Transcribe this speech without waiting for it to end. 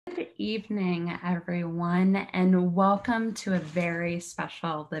evening, everyone, and welcome to a very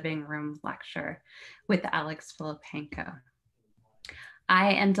special living room lecture with Alex Filippenko.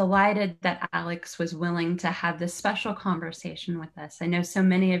 I am delighted that Alex was willing to have this special conversation with us. I know so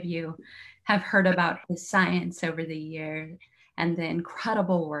many of you have heard about his science over the years and the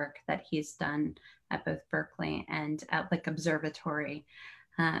incredible work that he's done at both Berkeley and at Lick Observatory.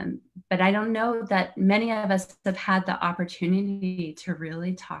 But I don't know that many of us have had the opportunity to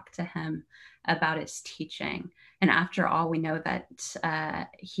really talk to him about his teaching. And after all, we know that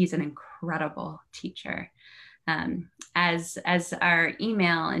he's an incredible teacher. As our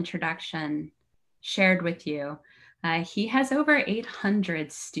email introduction shared with you, he has over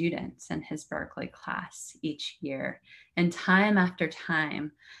 800 students in his Berkeley class each year. And time after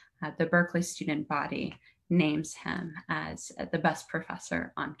time, the Berkeley student body names him as the best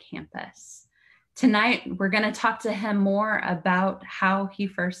professor on campus. Tonight, we're going to talk to him more about how he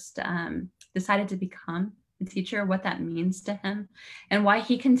first decided to become a teacher, what that means to him, and why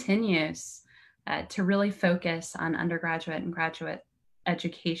he continues to really focus on undergraduate and graduate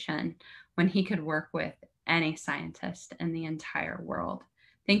education when he could work with any scientist in the entire world.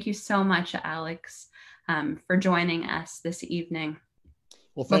 Thank you so much, Alex, for joining us this evening.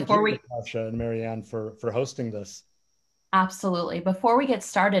 Well, thank you, Natasha and Marianne, for hosting this. Absolutely. Before we get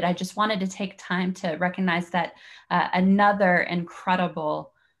started, I just wanted to take time to recognize that another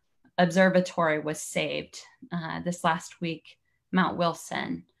incredible observatory was saved this last week, Mount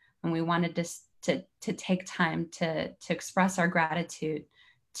Wilson, and we wanted to take time to express our gratitude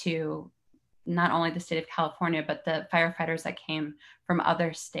to not only the state of California, but the firefighters that came from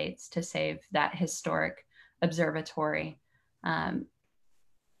other states to save that historic observatory.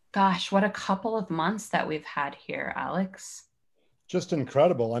 Gosh, what a couple of months that we've had here, Alex. Just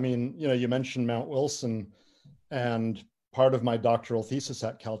incredible. I mean, you mentioned Mount Wilson, and part of my doctoral thesis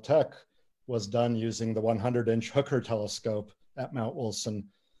at Caltech was done using the 100-inch Hooker telescope at Mount Wilson.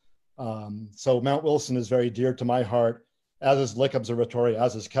 So Mount Wilson is very dear to my heart, as is Lick Observatory,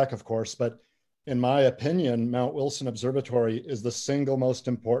 as is Keck, of course. But in my opinion, Mount Wilson Observatory is the single most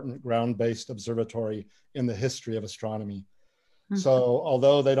important ground-based observatory in the history of astronomy. So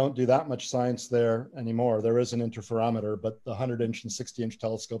although they don't do that much science there anymore, there is an interferometer, but the 100-inch and 60-inch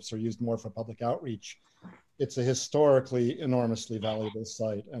telescopes are used more for public outreach. It's a historically enormously valuable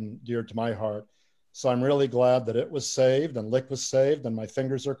site and dear to my heart. So I'm really glad that it was saved and Lick was saved, and my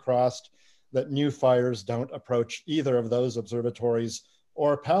fingers are crossed that new fires don't approach either of those observatories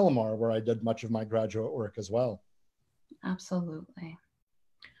or Palomar, where I did much of my graduate work as well. Absolutely.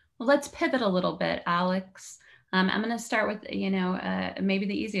 Well, let's pivot a little bit, Alex. I'm going to start with, maybe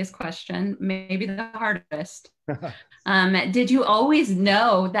the easiest question, maybe the hardest. Did you always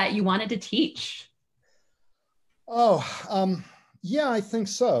know that you wanted to teach? Yeah, I think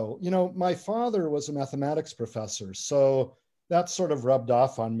so. My father was a mathematics professor, so that sort of rubbed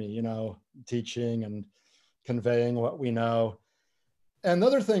off on me, teaching and conveying what we know. And the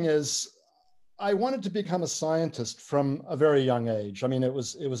other thing is, I wanted to become a scientist from a very young age. I mean, it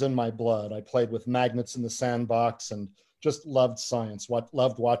was in my blood. I played with magnets in the sandbox and just loved science,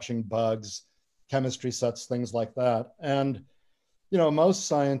 loved watching bugs, chemistry sets, things like that. And, most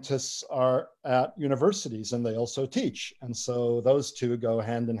scientists are at universities and they also teach. And so those two go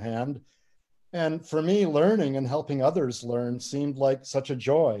hand in hand. And for me, learning and helping others learn seemed like such a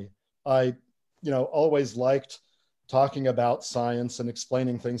joy. I, always liked talking about science and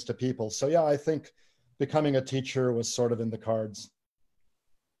explaining things to people. So yeah, I think becoming a teacher was sort of in the cards.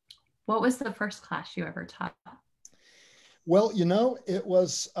 What was the first class you ever taught? Well, it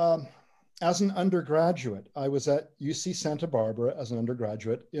was as an undergraduate. I was at UC Santa Barbara as an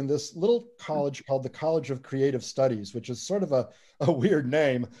undergraduate in this little college called the College of Creative Studies, which is sort of a weird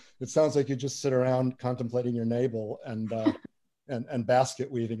name. It sounds like you just sit around contemplating your navel and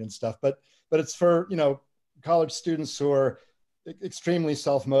basket weaving and stuff. But it's for, college students who are extremely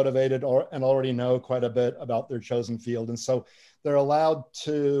self-motivated and already know quite a bit about their chosen field. And so they're allowed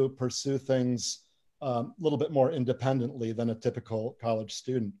to pursue things a little bit more independently than a typical college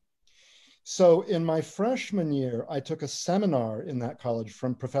student. So in my freshman year, I took a seminar in that college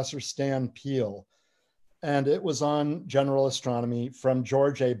from Professor Stan Peele, and it was on general astronomy from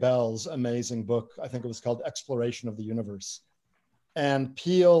George A. Bell's amazing book. I think it was called Exploration of the Universe. And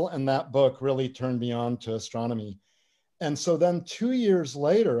Peele and that book really turned me on to astronomy. And so then 2 years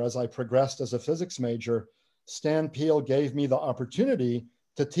later, as I progressed as a physics major, Stan Peele gave me the opportunity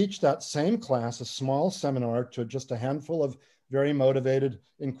to teach that same class, a small seminar to just a handful of very motivated,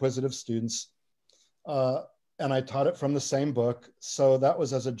 inquisitive students. And I taught it from the same book. So that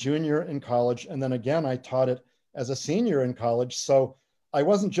was as a junior in college. And then again, I taught it as a senior in college. So I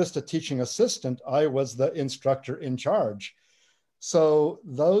wasn't just a teaching assistant, I was the instructor in charge. So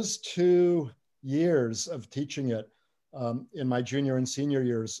those 2 years of teaching it in my junior and senior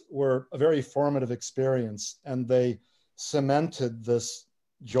years were a very formative experience, and they cemented this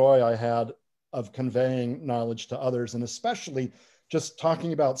joy I had of conveying knowledge to others, and especially just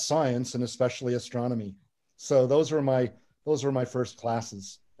talking about science and especially astronomy. So those were my first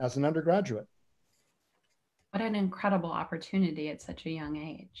classes as an undergraduate. What an incredible opportunity at such a young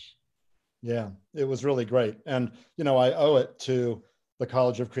age. Yeah, it was really great. And, I owe it to the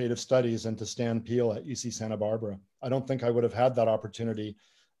College of Creative Studies and to Stan Peele at UC Santa Barbara. I don't think I would have had that opportunity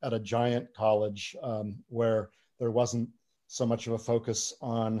at a giant college where there wasn't so much of a focus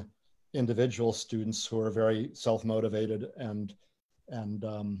on individual students who are very self-motivated and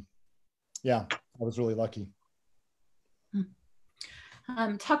yeah, I was really lucky.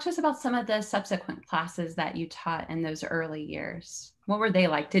 Talk to us about some of the subsequent classes that you taught in those early years. What were they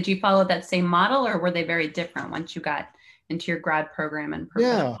like? Did you follow that same model, or were they very different once you got into your grad program and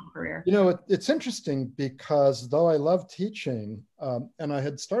professional career? It's interesting because though I love teaching, and I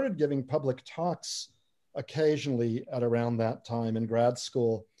had started giving public talks occasionally at around that time in grad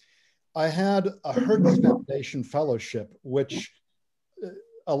school, I had a Hertz Foundation fellowship, which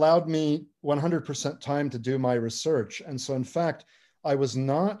allowed me 100% time to do my research. And so in fact, I was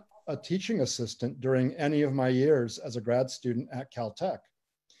not a teaching assistant during any of my years as a grad student at Caltech.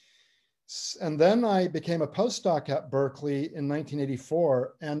 And then I became a postdoc at Berkeley in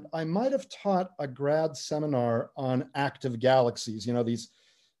 1984, and I might have taught a grad seminar on active galaxies, these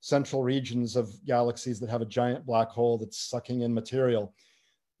central regions of galaxies that have a giant black hole that's sucking in material.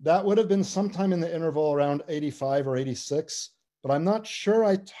 That would have been sometime in the interval around 85 or 86, but I'm not sure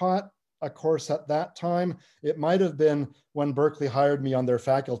I taught a course at that time. It might have been when Berkeley hired me on their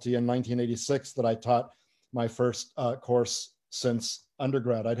faculty in 1986 that I taught my first course since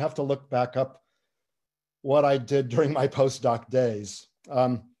undergrad. I'd have to look back up what I did during my postdoc days.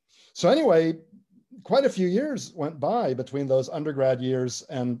 So anyway, quite a few years went by between those undergrad years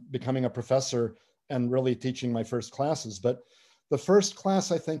and becoming a professor and really teaching my first classes. But the first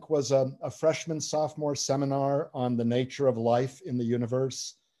class, I think, was a freshman-sophomore seminar on the nature of life in the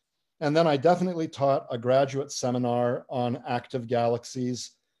universe. And then I definitely taught a graduate seminar on active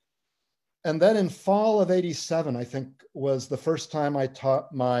galaxies. And then in fall of '87, I think, was the first time I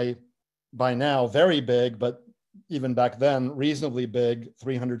taught my, by now, very big, but even back then, reasonably big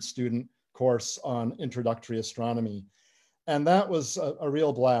 300-student course on introductory astronomy. And that was a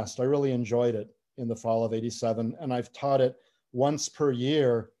real blast. I really enjoyed it in the fall of '87. And I've taught it once per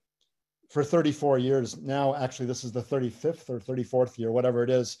year for 34 years. Now, actually, this is the 35th or 34th year, whatever it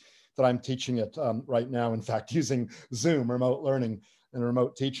is, that I'm teaching it right now, in fact, using Zoom, remote learning and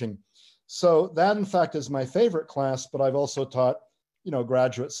remote teaching. So that, in fact, is my favorite class, but I've also taught,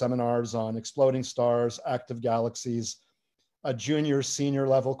 graduate seminars on exploding stars, active galaxies, a junior, senior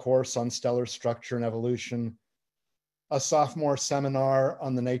level course on stellar structure and evolution, a sophomore seminar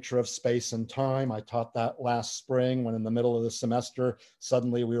on the nature of space and time. I taught that last spring when in the middle of the semester,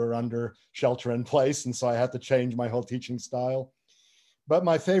 suddenly we were under shelter in place, and so I had to change my whole teaching style. But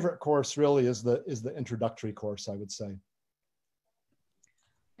my favorite course really is the introductory course, I would say.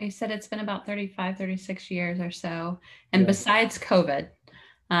 You said it's been about 35, 36 years or so. And besides COVID,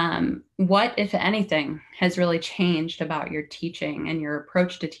 what, if anything, has really changed about your teaching and your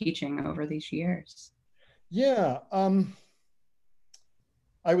approach to teaching over these years? Yeah,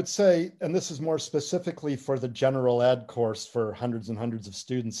 I would say, and this is more specifically for the general ed course for hundreds and hundreds of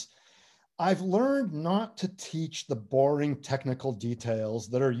students, I've learned not to teach the boring technical details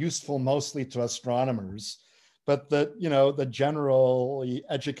that are useful mostly to astronomers, but that, the generally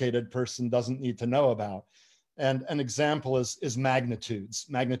educated person doesn't need to know about. And an example is magnitudes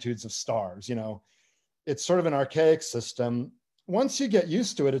of stars. It's sort of an archaic system. Once you get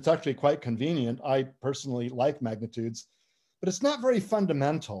used to it, it's actually quite convenient. I personally like magnitudes, but it's not very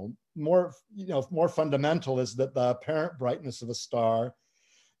fundamental. More fundamental is that the apparent brightness of a star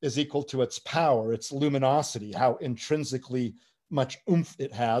is equal to its power, its luminosity, how intrinsically much oomph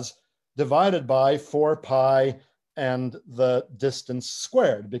it has, divided by 4 pi and the distance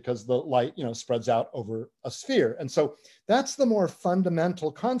squared, because the light, spreads out over a sphere. And so that's the more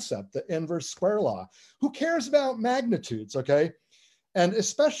fundamental concept, the inverse square law. Who cares about magnitudes, okay? And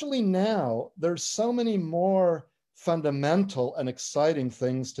especially now, there's so many more fundamental and exciting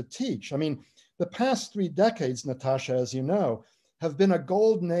things to teach. I mean, the past 3 decades, Natasha, as you know, have been a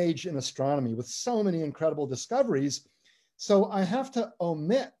golden age in astronomy with so many incredible discoveries. So I have to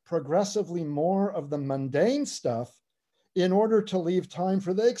omit progressively more of the mundane stuff in order to leave time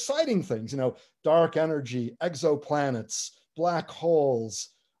for the exciting things, dark energy, exoplanets, black holes,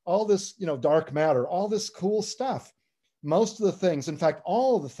 all this, dark matter, all this cool stuff. Most of the things, in fact,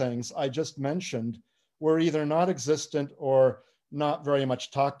 all of the things I just mentioned were either not existent or not very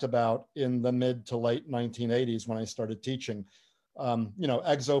much talked about in the mid to late 1980s when I started teaching.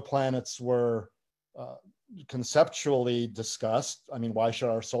 Exoplanets were conceptually discussed. I mean, why should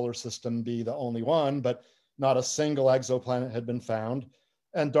our solar system be the only one? But not a single exoplanet had been found.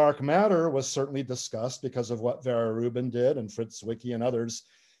 And dark matter was certainly discussed because of what Vera Rubin did and Fritz Zwicky and others,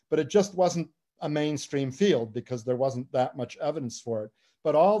 but it just wasn't a mainstream field because there wasn't that much evidence for it.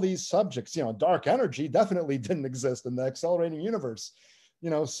 But all these subjects, dark energy definitely didn't exist in the accelerating universe.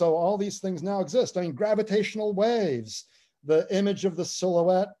 So all these things now exist. I mean, gravitational waves, the image of the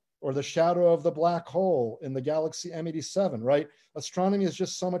silhouette or the shadow of the black hole in the galaxy M87, right? Astronomy is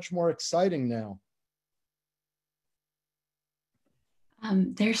just so much more exciting now.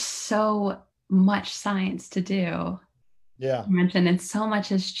 There's so much science to do. Yeah. You mentioned, and so much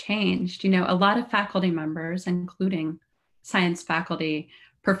has changed. A lot of faculty members, including science faculty,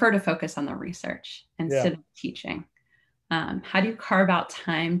 prefer to focus on the research instead of teaching. How do you carve out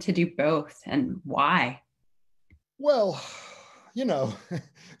time to do both, and why? Well,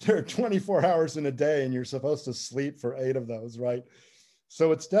 there are 24 hours in a day and you're supposed to sleep for 8 of those, right?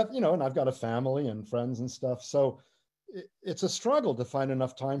 So it's and I've got a family and friends and stuff. So it's a struggle to find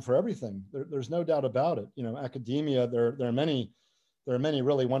enough time for everything. There's no doubt about it. Academia, there are many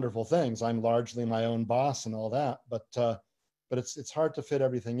really wonderful things. I'm largely my own boss and all that, but it's hard to fit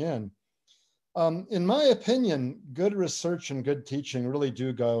everything in. In my opinion, good research and good teaching really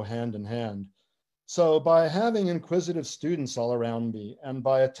do go hand in hand. So by having inquisitive students all around me and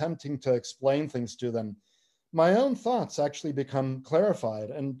by attempting to explain things to them, my own thoughts actually become clarified.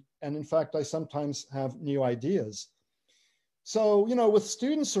 And in fact, I sometimes have new ideas. So, with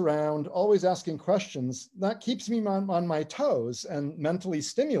students around, always asking questions, that keeps me on my toes and mentally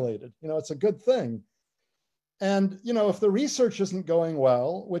stimulated. It's a good thing. And, if the research isn't going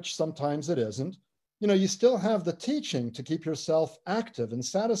well, which sometimes it isn't, you still have the teaching to keep yourself active and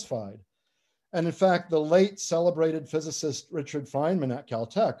satisfied. And in fact, the late celebrated physicist Richard Feynman at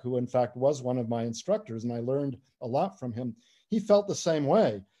Caltech, who in fact was one of my instructors, and I learned a lot from him, he felt the same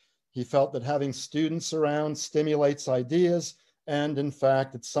way. He felt that having students around stimulates ideas. And in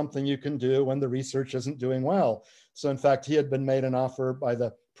fact, it's something you can do when the research isn't doing well. So in fact, he had been made an offer by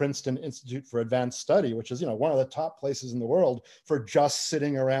the Princeton Institute for Advanced Study, which is, one of the top places in the world for just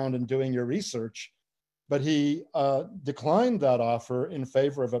sitting around and doing your research. But he declined that offer in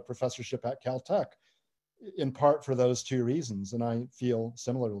favor of a professorship at Caltech, in part for those 2 reasons. And I feel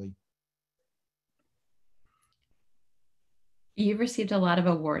similarly. You've received a lot of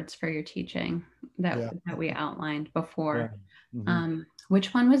awards for your teaching that we outlined before. Yeah. Mm-hmm.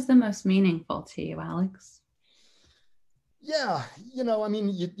 Which one was the most meaningful to you, Alex? Yeah,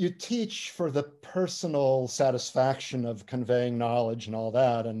 you teach for the personal satisfaction of conveying knowledge and all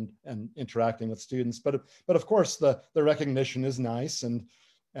that, and interacting with students. But of course, the recognition is nice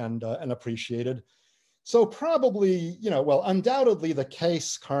and appreciated. So probably, undoubtedly, the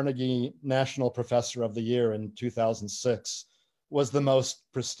Case Carnegie National Professor of the Year in 2006 was the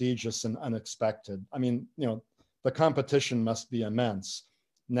most prestigious and unexpected. I mean, the competition must be immense.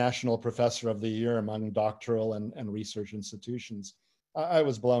 National Professor of the Year among doctoral and research institutions. I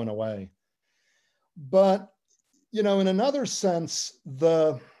was blown away. But, in another sense,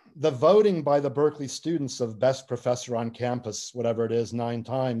 the voting by the Berkeley students of best professor on campus, whatever it is, 9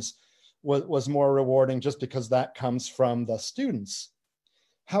 times, was more rewarding just because that comes from the students.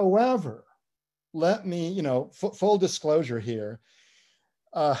 However, let me, full disclosure here,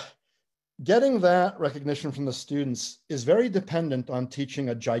 getting that recognition from the students is very dependent on teaching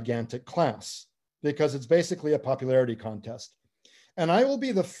a gigantic class because it's basically a popularity contest. And I will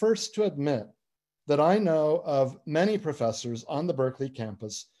be the first to admit that I know of many professors on the Berkeley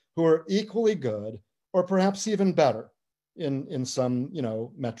campus who are equally good or perhaps even better in some,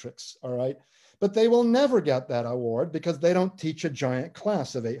 metrics, all right? But they will never get that award because they don't teach a giant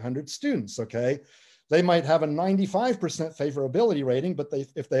class of 800 students, okay? They might have a 95% favorability rating, but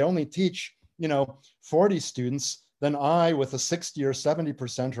if they only teach, 40 students, then I, with a 60 or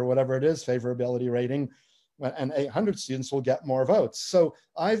 70% or whatever it is favorability rating, and 800 students will get more votes. So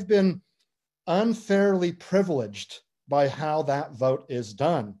I've been unfairly privileged by how that vote is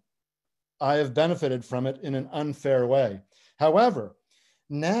done. I have benefited from it in an unfair way. However,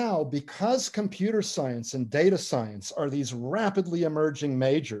 now, because computer science and data science are these rapidly emerging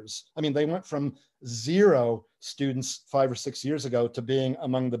majors, I mean, they went from 0 students 5 or 6 years ago to being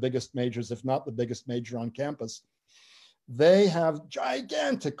among the biggest majors, if not the biggest major on campus. They have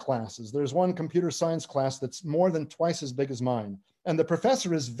gigantic classes. There's one computer science class that's more than twice as big as mine. And the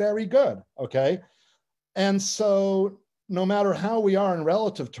professor is very good, okay? And so no matter how we are in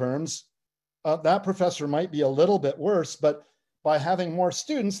relative terms, that professor might be a little bit worse, but by having more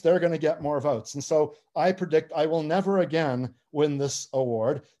students, they're going to get more votes. And so I predict I will never again win this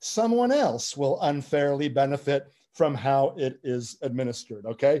award. Someone else will unfairly benefit from how it is administered,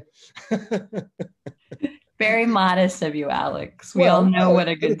 okay? Very modest of you, Alex. We all Well, know no, what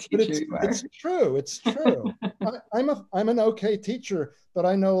a good teacher you are. it's true. It's true. I'm an okay teacher, but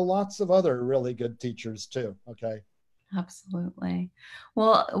I know lots of other really good teachers too. Okay. Absolutely.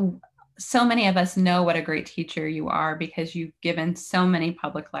 Well, so many of us know what a great teacher you are because you've given so many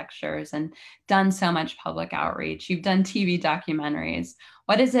public lectures and done so much public outreach. You've done TV documentaries.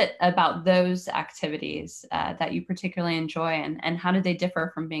 What is it about those activities that you particularly enjoy, and how do they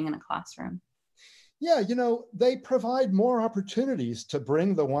differ from being in a classroom? Yeah, you know, they provide more opportunities to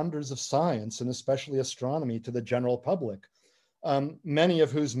bring the wonders of science and especially astronomy to the general public, many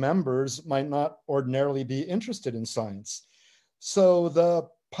of whose members might not ordinarily be interested in science. So the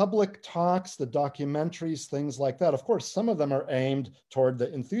public talks, the documentaries, things like that, of course, some of them are aimed toward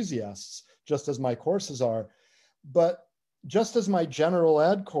the enthusiasts, just as my courses are. But just as my general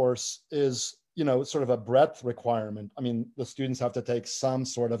ed course is, you know, sort of a breadth requirement. I mean, the students have to take some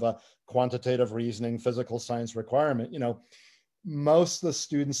sort of a quantitative reasoning, physical science requirement. You know, most of the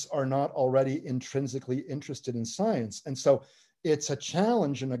students are not already intrinsically interested in science. And so it's a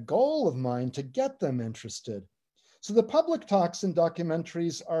challenge and a goal of mine to get them interested. So the public talks and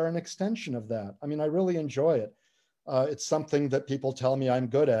documentaries are an extension of that. I mean, I really enjoy it. It's something that people tell me I'm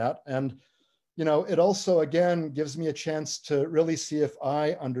good at. And you know, it also, again, gives me a chance to really see if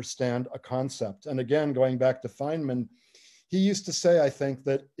I understand a concept. And again, going back to Feynman, he used to say, I think,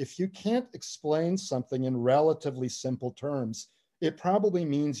 that if you can't explain something in relatively simple terms, it probably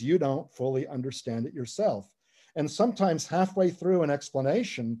means you don't fully understand it yourself. And sometimes halfway through an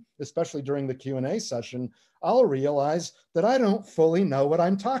explanation, especially during the Q&A session, I'll realize that I don't fully know what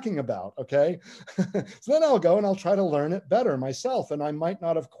I'm talking about, okay? So then I'll go and I'll try to learn it better myself. And I might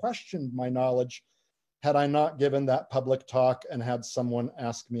not have questioned my knowledge had I not given that public talk and had someone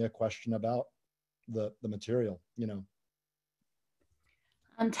ask me a question about the material, you know.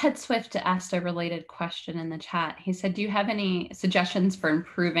 Ted Swift asked a related question in the chat. He said, do you have any suggestions for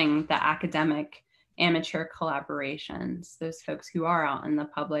improving the academic amateur collaborations, those folks who are out in the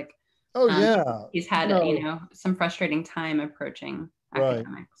public? Oh, yeah. He's had, you know, some frustrating time approaching right.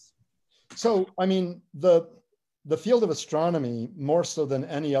 academics. So, I mean, the field of astronomy, more so than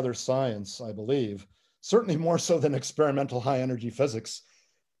any other science, I believe, certainly more so than experimental high energy physics,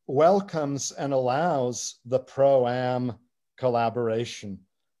 welcomes and allows the pro-am collaboration.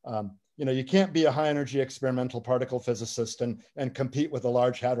 You know, you can't be a high energy experimental particle physicist and compete with the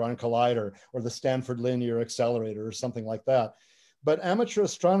Large Hadron Collider or the Stanford Linear Accelerator or something like that. But amateur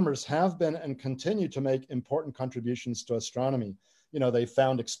astronomers have been and continue to make important contributions to astronomy. You know, they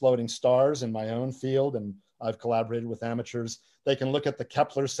found exploding stars in my own field, and I've collaborated with amateurs. They can look at the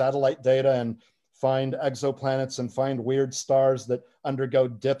Kepler satellite data and find exoplanets and find weird stars that undergo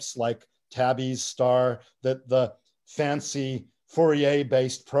dips like Tabby's star that the fancy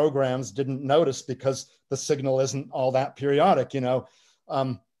Fourier-based programs didn't notice because the signal isn't all that periodic, you know.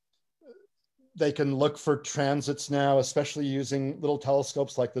 They can look for transits now, especially using little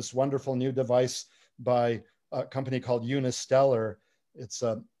telescopes like this wonderful new device by a company called Unistellar. It's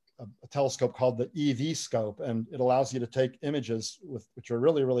a telescope called the EV scope, and it allows you to take images which are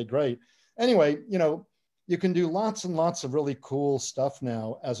really, really great. Anyway, you know, you can do lots and lots of really cool stuff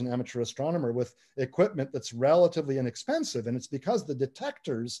now as an amateur astronomer with equipment that's relatively inexpensive. And it's because the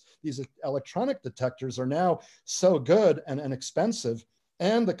detectors, these electronic detectors, are now so good and inexpensive,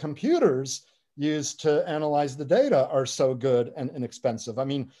 and the computers used to analyze the data are so good and inexpensive. I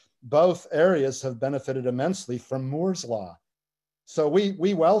mean, both areas have benefited immensely from Moore's law. So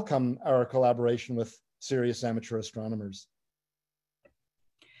we welcome our collaboration with serious amateur astronomers.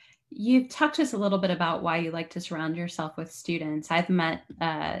 You've talked to us a little bit about why you like to surround yourself with students. I've met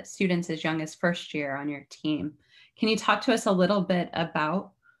students as young as first year on your team. Can you talk to us a little bit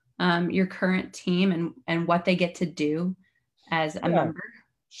about your current team and what they get to do as a member?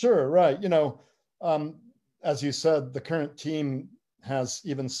 Sure, right. You know, as you said, the current team has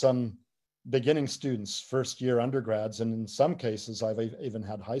even some beginning students, first year undergrads, and in some cases, I've even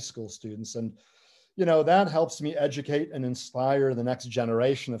had high school students. And, you know, that helps me educate and inspire the next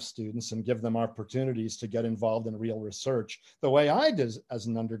generation of students and give them opportunities to get involved in real research the way I did as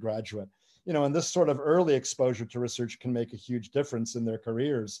an undergraduate. You know, and this sort of early exposure to research can make a huge difference in their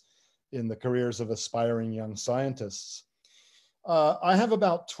careers, in the careers of aspiring young scientists. I have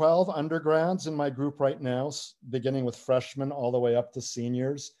about 12 undergrads in my group right now, beginning with freshmen all the way up to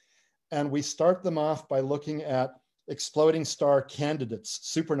seniors. And we start them off by looking at exploding star candidates,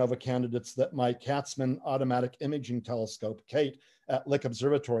 supernova candidates that my Katzmann Automatic Imaging Telescope, KATE, at Lick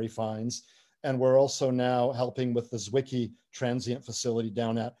Observatory finds. And we're also now helping with the Zwicky transient facility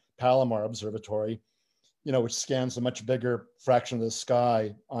down at Palomar Observatory, which scans a much bigger fraction of the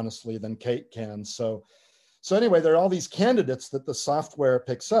sky, honestly, than KATE can. So anyway, there are all these candidates that the software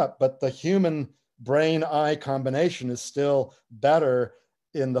picks up, but the human brain-eye combination is still better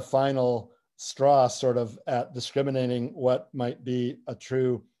in the final straw, sort of at discriminating what might be a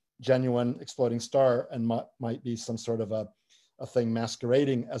true, genuine exploding star and might be some sort of a thing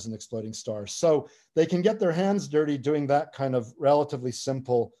masquerading as an exploding star. So they can get their hands dirty doing that kind of relatively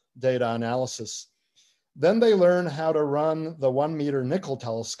simple data analysis. Then they learn how to run the 1 meter nickel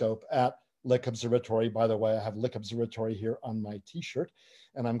telescope at Lick Observatory. By the way, I have Lick Observatory here on my t-shirt,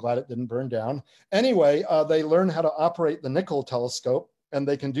 and I'm glad it didn't burn down. Anyway, they learn how to operate the nickel telescope, and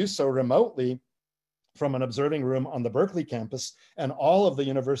they can do so remotely from an observing room on the Berkeley campus. And all of the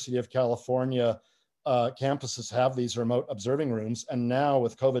University of California campuses have these remote observing rooms. And now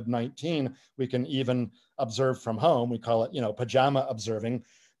with COVID-19, we can even observe from home. We call it, pajama observing.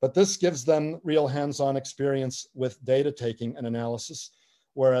 But this gives them real hands-on experience with data taking and analysis.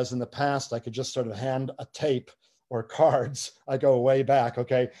 Whereas in the past, I could just sort of hand a tape or cards, I go way back,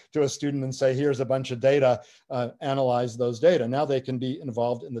 okay, to a student and say, here's a bunch of data, analyze those data. Now they can be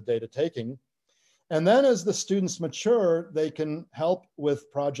involved in the data taking. And then as the students mature, they can help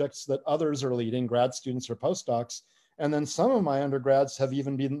with projects that others are leading, grad students or postdocs. And then some of my undergrads have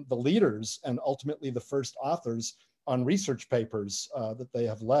even been the leaders and ultimately the first authors on research papers that they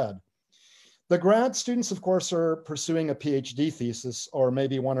have led. The grad students, of course, are pursuing a PhD thesis or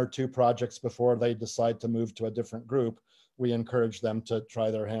maybe 1 or 2 projects before they decide to move to a different group. We encourage them to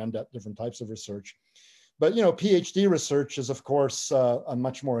try their hand at different types of research. But, PhD research is, of course, a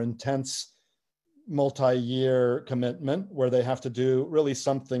much more intense multi-year commitment where they have to do really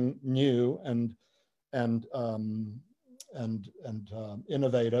something new and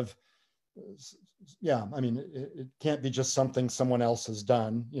innovative. Yeah, I mean, it can't be just something someone else has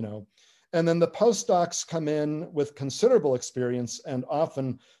done, And then the postdocs come in with considerable experience, and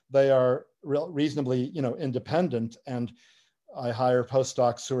often they are reasonably, independent. And I hire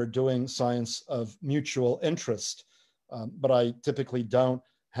postdocs who are doing science of mutual interest, but I typically don't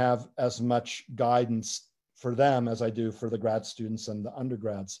have as much guidance for them as I do for the grad students and the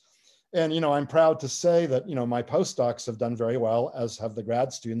undergrads. And, I'm proud to say that, my postdocs have done very well, as have the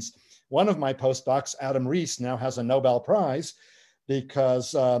grad students. One of my postdocs, Adam Rees, now has a Nobel Prize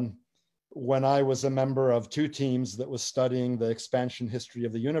because when I was a member of 2 teams that was studying the expansion history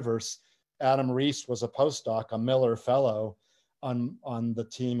of the universe, Adam Rees was a postdoc, a Miller Fellow on the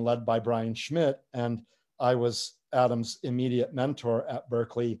team led by Brian Schmidt. And I was Adam's immediate mentor at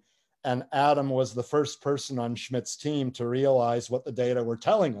Berkeley. And Adam was the first person on Schmidt's team to realize what the data were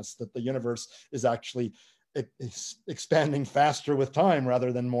telling us, that the universe is actually expanding faster with time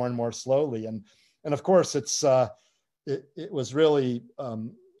rather than more and more slowly. And of course, it was really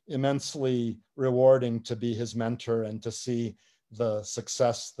immensely rewarding to be his mentor and to see the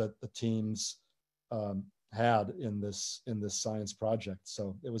success that the teams had in this science project.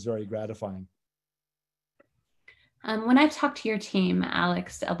 So it was very gratifying. When I've talked to your team,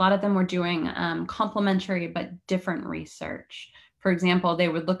 Alex, a lot of them were doing complementary but different research. For example, they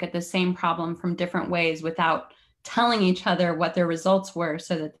would look at the same problem from different ways without telling each other what their results were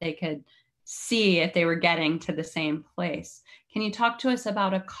so that they could see if they were getting to the same place. Can you talk to us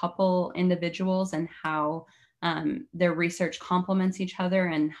about a couple individuals and how their research complements each other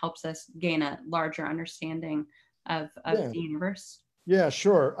and helps us gain a larger understanding of the universe? Yeah,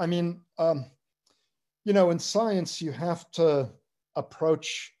 sure. I mean, in science, you have to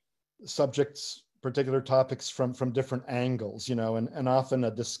approach subjects, particular topics from different angles, and often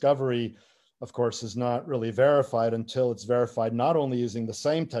a discovery, of course, is not really verified until it's verified not only using the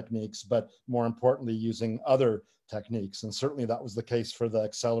same techniques, but more importantly, using other techniques. And certainly that was the case for the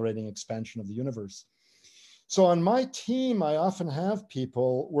accelerating expansion of the universe. So on my team, I often have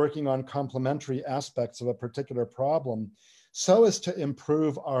people working on complementary aspects of a particular problem so as to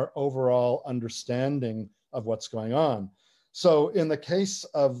improve our overall understanding of what's going on. So in the case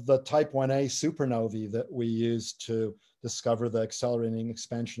of the type 1a supernovae that we use to discover the accelerating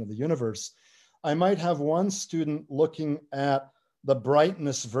expansion of the universe, I might have one student looking at the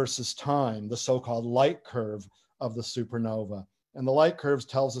brightness versus time, the so-called light curve of the supernova. And the light curves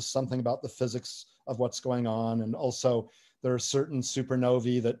tells us something about the physics of what's going on. And also there are certain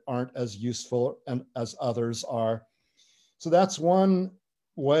supernovae that aren't as useful as others are. So that's one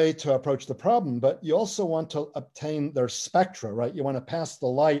way to approach the problem, but you also want to obtain their spectra, right? You want to pass the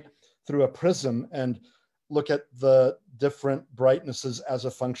light through a prism and look at the different brightnesses as a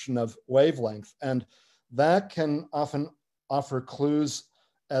function of wavelength. And that can often offer clues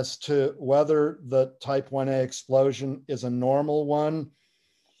as to whether the type 1a explosion is a normal one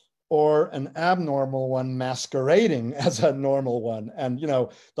or an abnormal one masquerading as a normal one. And,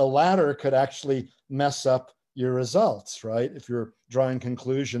 the latter could actually mess up your results, right? If you're drawing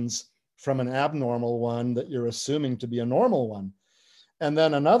conclusions from an abnormal one that you're assuming to be a normal one. And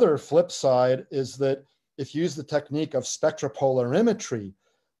then another flip side is that if you use the technique of spectropolarimetry,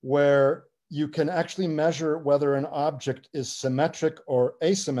 where you can actually measure whether an object is symmetric or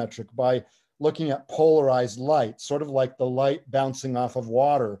asymmetric by looking at polarized light, sort of like the light bouncing off of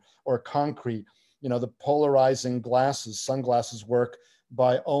water or concrete. The polarizing sunglasses work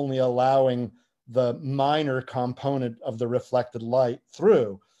by only allowing the minor component of the reflected light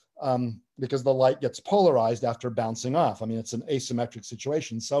through, because the light gets polarized after bouncing off. I mean, it's an asymmetric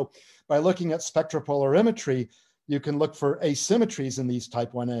situation. So by looking at spectropolarimetry, you can look for asymmetries in these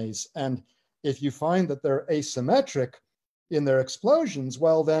type 1As. And if you find that they're asymmetric in their explosions,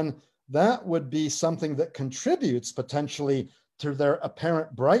 well, then that would be something that contributes potentially to their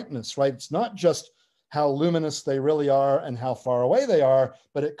apparent brightness, right? It's not just how luminous they really are and how far away they are,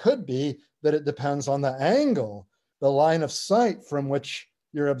 but it could be that it depends on the angle, the line of sight from which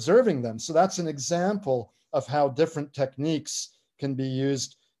you're observing them. So that's an example of how different techniques can be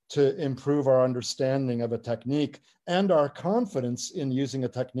used to improve our understanding of a technique and our confidence in using a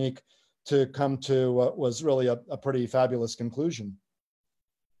technique to come to what was really a pretty fabulous conclusion.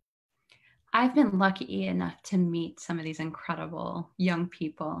 I've been lucky enough to meet some of these incredible young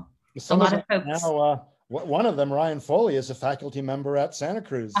people. Some of them now, one of them, Ryan Foley, is a faculty member at Santa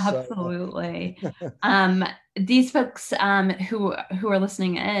Cruz. Absolutely. So. These folks who are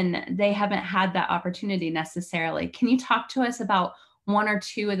listening in, they haven't had that opportunity necessarily. Can you talk to us about one or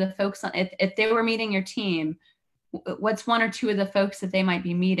two of the folks, if they were meeting your team, what's one or two of the folks that they might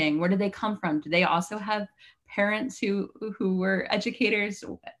be meeting? Where do they come from? Do they also have parents who were educators?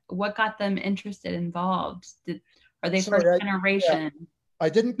 What got them interested, involved? Are they first generation? Yeah. I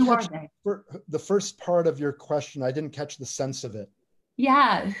didn't catch the first part of your question. I didn't catch the sense of it.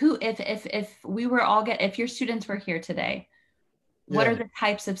 Yeah, if we were all if your students were here today, what are the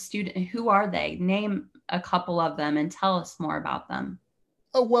types of student? Who are they? Name a couple of them and tell us more about them.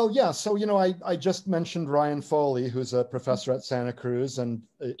 Oh, well, yeah. So, I just mentioned Ryan Foley, who's a professor at Santa Cruz and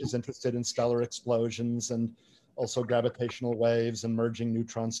is interested in stellar explosions and also gravitational waves and merging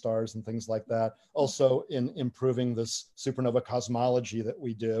neutron stars and things like that. Also in improving this supernova cosmology that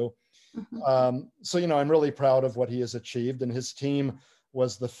we do. Mm-hmm. So, I'm really proud of what he has achieved. And his team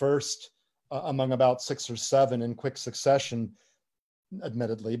was the first among about 6 or 7 in quick succession,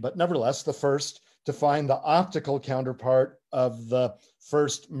 admittedly, but nevertheless, the first to find the optical counterpart of the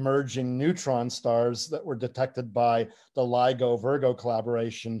first merging neutron stars that were detected by the LIGO-Virgo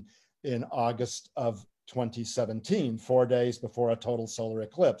collaboration in August of 2017, 4 days before a total solar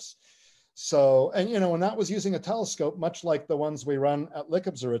eclipse. So, and and that was using a telescope, much like the ones we run at Lick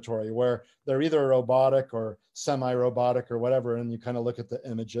Observatory, where they're either robotic or semi-robotic or whatever, and you kind of look at the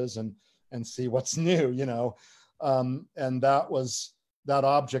images and see what's new, and that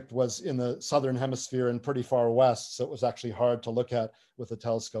object was in the southern hemisphere and pretty far west, so it was actually hard to look at with the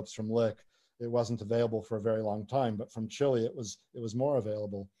telescopes from Lick. It wasn't available for a very long time, but from Chile it was more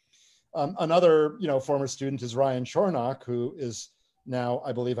available. Another former student is Ryan Shornock, who is now,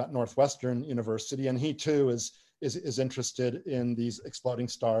 I believe, at Northwestern University, and he too is interested in these exploding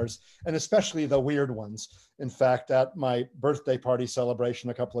stars, and especially the weird ones. In fact, at my birthday party celebration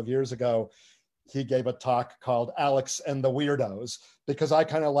a couple of years ago, he gave a talk called Alex and the Weirdos, because I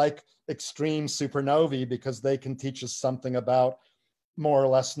kind of like extreme supernovae because they can teach us something about more or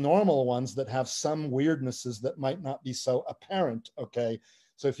less normal ones that have some weirdnesses that might not be so apparent, okay?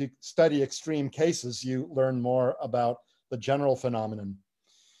 So if you study extreme cases, you learn more about the general phenomenon.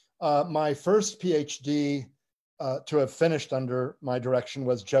 My first PhD to have finished under my direction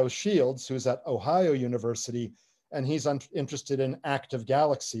was Joe Shields, who's at Ohio University, and he's interested in active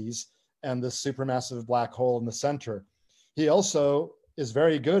galaxies and the supermassive black hole in the center. He also is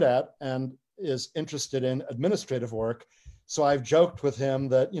very good at and is interested in administrative work. So I've joked with him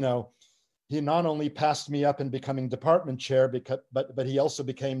that, he not only passed me up in becoming department chair, but he also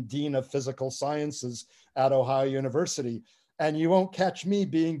became dean of physical sciences at Ohio University. And you won't catch me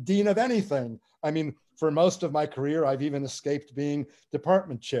being dean of anything. I mean, for most of my career, I've even escaped being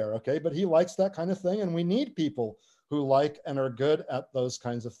department chair, okay? But he likes that kind of thing, and we need people who like and are good at those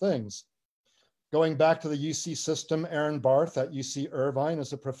kinds of things. Going back to the UC system, Aaron Barth at UC Irvine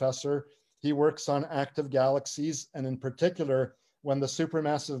is a professor. He works on active galaxies, and in particular, when the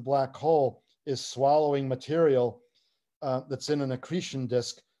supermassive black hole is swallowing material that's in an accretion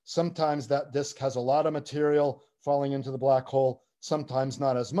disk, sometimes that disk has a lot of material falling into the black hole, sometimes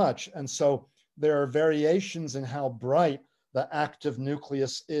not as much. And so there are variations in how bright the active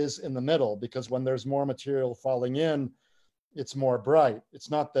nucleus is in the middle, because when there's more material falling in, it's more bright.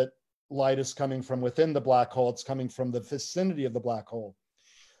 It's not that light is coming from within the black hole, it's coming from the vicinity of the black hole.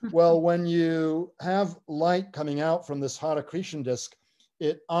 Well, when you have light coming out from this hot accretion disk,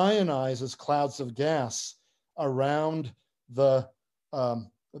 it ionizes clouds of gas around the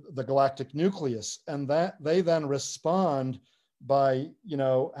galactic nucleus, and that they then respond by, you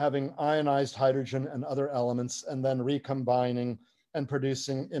know, having ionized hydrogen and other elements, and then recombining and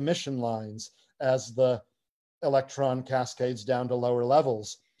producing emission lines as the electron cascades down to lower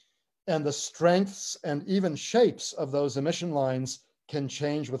levels. And the strengths and even shapes of those emission lines can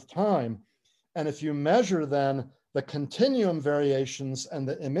change with time. And if you measure then the continuum variations and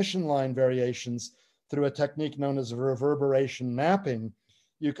the emission line variations through a technique known as reverberation mapping,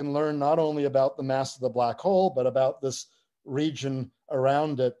 you can learn not only about the mass of the black hole, but about this region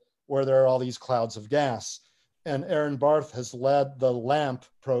around it where there are all these clouds of gas. And Aaron Barth has led the LAMP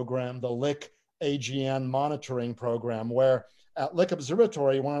program, the Lick AGN monitoring program, where at Lick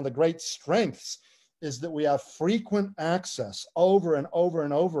Observatory, one of the great strengths is that we have frequent access over and over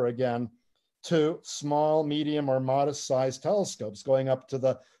and over again to small, medium, or modest sized telescopes, going up to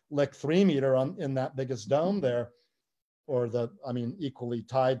the Lick 3 meter in that biggest dome there, or equally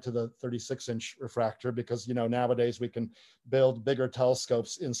tied to the 36-inch refractor, because, you know, nowadays we can build bigger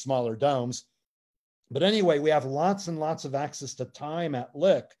telescopes in smaller domes. But anyway, we have lots and lots of access to time at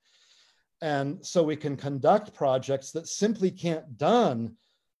Lick. And so we can conduct projects that simply can't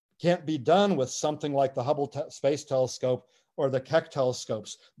be done with something like the Hubble Space Telescope or the Keck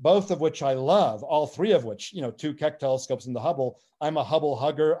telescopes, both of which I love, all three of which, you know, 2 Keck telescopes in the Hubble. I'm a Hubble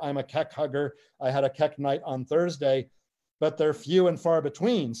hugger, I'm a Keck hugger. I had a Keck night on Thursday, but they're few and far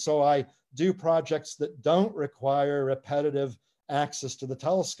between. So I do projects that don't require repetitive access to the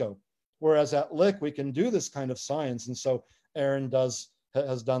telescope. Whereas at Lick, we can do this kind of science. And so Aaron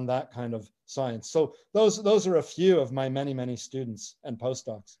has done that kind of science. So those are a few of my many, many students and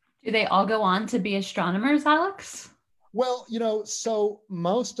postdocs. Do they all go on to be astronomers, Alex? Well, you know, so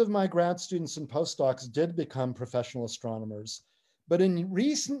most of my grad students and postdocs did become professional astronomers. But in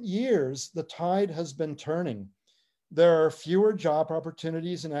recent years, the tide has been turning. There are fewer job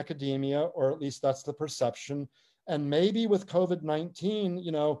opportunities in academia, or at least that's the perception. And maybe with COVID-19,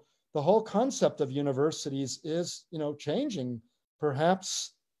 you know, the whole concept of universities is, you know, changing,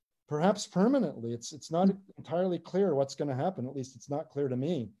 perhaps permanently. It's not entirely clear what's going to happen. At least it's not clear to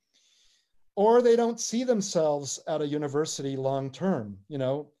me. Or they don't see themselves at a university long term. You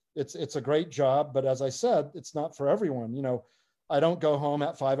know, it's a great job, but as I said, it's not for everyone. You know, I don't go home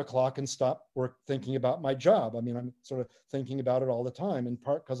at 5 o'clock and stop work thinking about my job. I mean, I'm sort of thinking about it all the time, in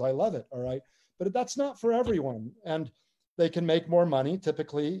part because I love it. All right, but that's not for everyone, and they can make more money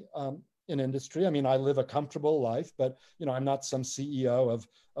typically in industry. I mean, I live a comfortable life, but, you know, I'm not some CEO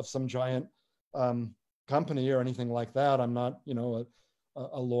of some giant company or anything like that. I'm not, you know,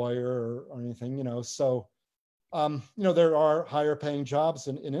 a lawyer or anything, you know. So, you know, there are higher paying jobs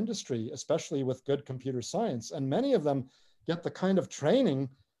in industry, especially with good computer science. And many of them get the kind of training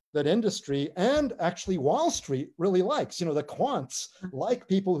that industry and actually Wall Street really likes. You know, the quants like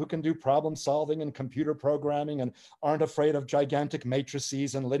people who can do problem solving and computer programming and aren't afraid of gigantic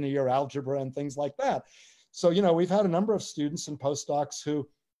matrices and linear algebra and things like that. So, you know, we've had a number of students and postdocs who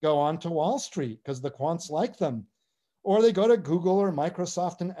go on to Wall Street because the quants like them. Or they go to Google or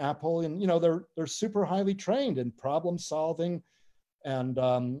Microsoft and Apple, and, you know, they're super highly trained in problem solving and,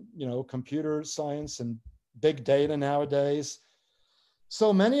 you know, computer science and big data nowadays.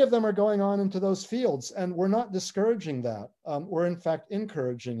 So many of them are going on into those fields, and we're not discouraging that. We're in fact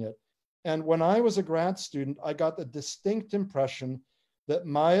encouraging it. And when I was a grad student, I got the distinct impression that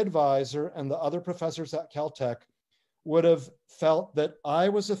my advisor and the other professors at Caltech would have felt that I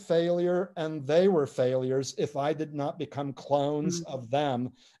was a failure and they were failures if I did not become clones of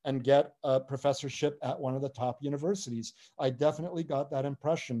them and get a professorship at one of the top universities. I definitely got that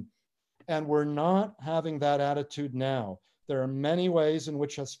impression. And we're not having that attitude now. There are many ways in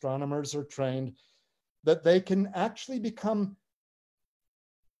which astronomers are trained that they can actually become,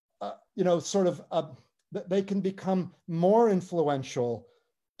 you know, they can become more influential,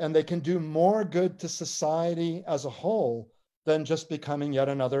 and they can do more good to society as a whole than just becoming yet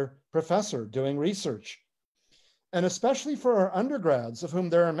another professor doing research. And especially for our undergrads, of whom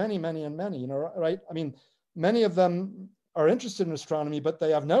there are many, many, and many, right? I mean, many of them are interested in astronomy, but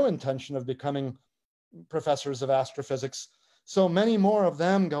they have no intention of becoming professors of astrophysics. So many more of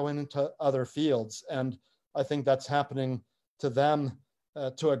them go into other fields. And I think that's happening to them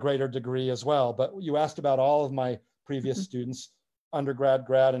to a greater degree as well. But you asked about all of my previous students, undergrad,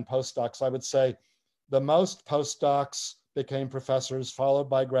 grad, and postdocs. I would say the most postdocs became professors, followed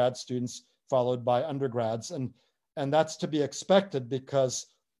by grad students, followed by undergrads. And that's to be expected because,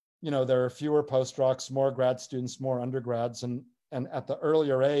 there are fewer postdocs, more grad students, more undergrads. And at the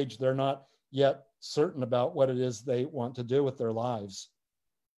earlier age, they're not yet certain about what it is they want to do with their lives.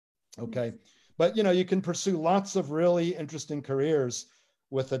 Okay. But, you can pursue lots of really interesting careers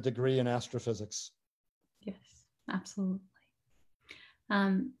with a degree in astrophysics. Yes, absolutely.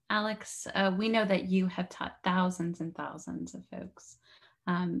 Alex, we know that you have taught thousands and thousands of folks.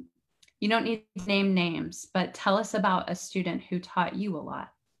 You don't need to name names, but tell us about a student who taught you a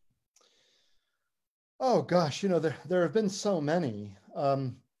lot. Oh gosh, there have been so many.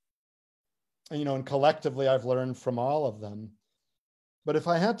 And collectively I've learned from all of them. But if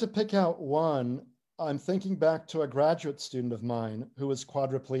I had to pick out one, I'm thinking back to a graduate student of mine who was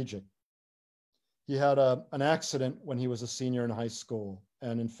quadriplegic. He had an accident when he was a senior in high school.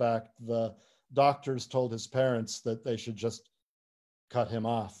 And in fact, the doctors told his parents that they should just cut him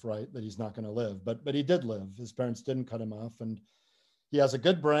off, right? That he's not going to live. But he did live. His parents didn't cut him off. And he has a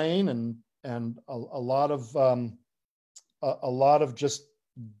good brain and a lot of just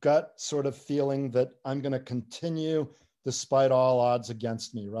gut sort of feeling that I'm going to continue despite all odds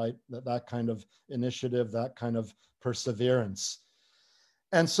against me, right? That kind of initiative, that kind of perseverance.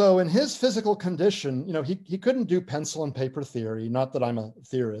 And so in his physical condition, he couldn't do pencil and paper theory, not that I'm a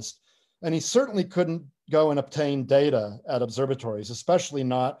theorist, and he certainly couldn't go and obtain data at observatories, especially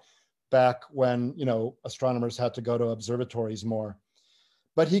not back when, astronomers had to go to observatories more.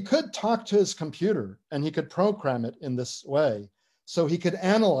 But he could talk to his computer and he could program it in this way. So he could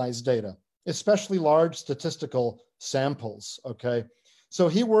analyze data, especially large statistical samples, okay? So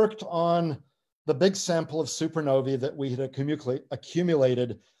he worked on the big sample of supernovae that we had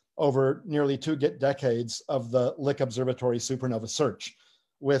accumulated over nearly 2 decades of the Lick Observatory supernova search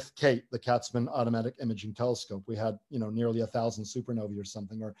with KATE, the Katzmann Automatic Imaging Telescope. We had, nearly 1,000 supernovae or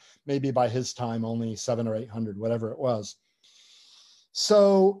something, or maybe by his time, only 700 or 800, whatever it was.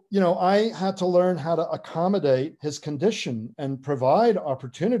 So, I had to learn how to accommodate his condition and provide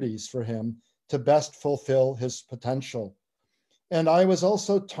opportunities for him to best fulfill his potential. And I was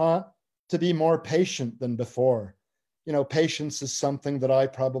also taught to be more patient than before. Patience is something that I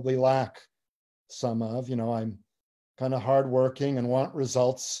probably lack some of. I'm kind of hardworking and want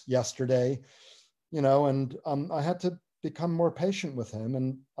results yesterday, and I had to become more patient with him.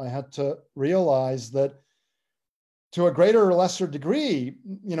 And I had to realize that to a greater or lesser degree,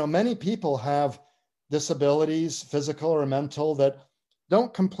 many people have disabilities, physical or mental, that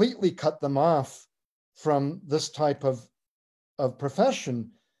don't completely cut them off from this type of profession,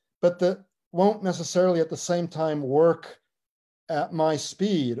 but that won't necessarily at the same time work at my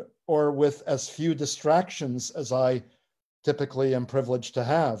speed or with as few distractions as I typically am privileged to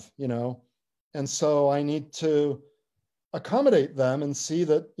have, And so I need to accommodate them and see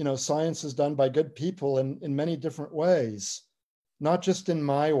that, science is done by good people in many different ways, not just in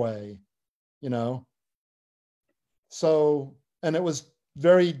my way, So, and it was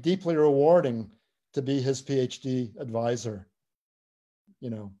very deeply rewarding to be his PhD advisor,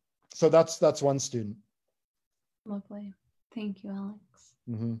 So that's one student. Lovely. Thank you, Alex.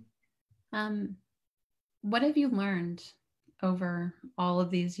 Mm-hmm. What have you learned over all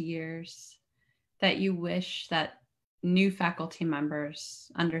of these years that you wish that new faculty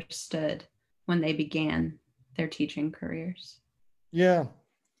members understood when they began their teaching careers? Yeah.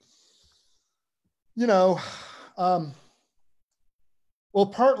 Well,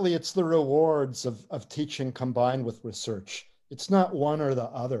 partly it's the rewards of teaching combined with research. It's not one or the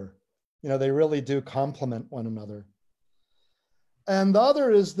other. They really do complement one another. And the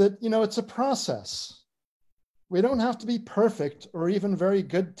other is that, it's a process. We don't have to be perfect or even very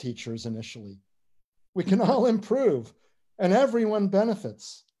good teachers initially. We can all improve and everyone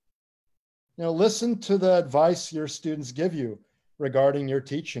benefits. Listen to the advice your students give you regarding your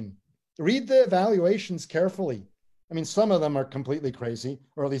teaching. Read the evaluations carefully. I mean, some of them are completely crazy,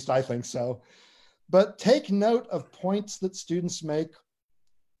 or at least I think so. But take note of points that students make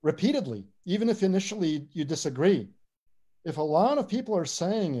repeatedly, even if initially you disagree. If a lot of people are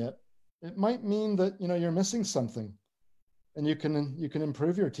saying it, it might mean that you're missing something, and you can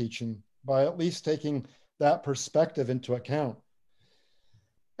improve your teaching by at least taking that perspective into account.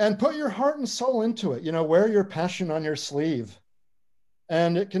 and put your heart and soul into it. Wear your passion on your sleeve.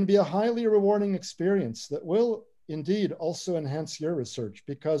 And it can be a highly rewarding experience that will indeed also enhance your research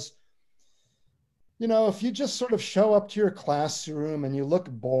because, if you just sort of show up to your classroom and you look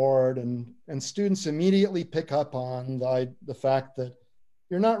bored and students immediately pick up on the fact that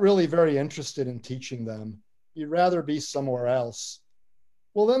you're not really very interested in teaching them, you'd rather be somewhere else,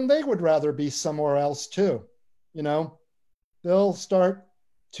 well, then they would rather be somewhere else too. They'll start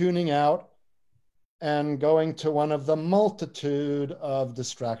tuning out and going to one of the multitude of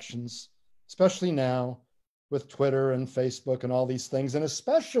distractions, especially now with Twitter and Facebook and all these things, and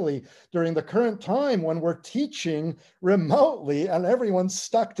especially during the current time when we're teaching remotely and everyone's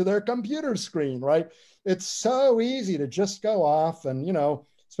stuck to their computer screen, right? It's so easy to just go off and,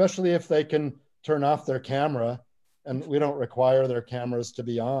 especially if they can turn off their camera, and we don't require their cameras to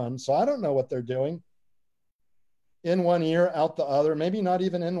be on. So I don't know what they're doing. In one ear, out the other, maybe not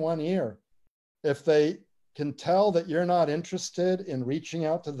even in one ear. If they can tell that you're not interested in reaching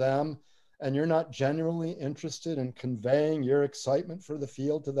out to them and you're not genuinely interested in conveying your excitement for the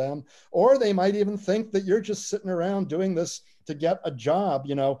field to them, or they might even think that you're just sitting around doing this to get a job,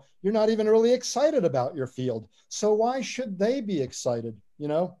 you're not even really excited about your field. So why should they be excited?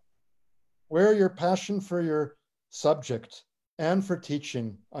 Wear your passion for your subject and for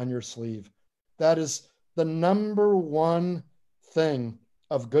teaching on your sleeve. That is the number one thing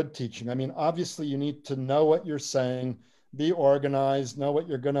of good teaching. I mean, obviously you need to know what you're saying, be organized, know what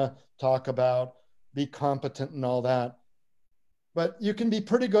you're going to talk about, be competent and all that. But you can be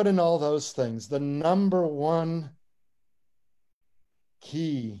pretty good in all those things. The number one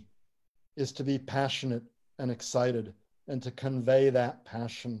key is to be passionate and excited and to convey that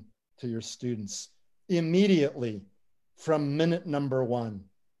passion to your students immediately from minute number one.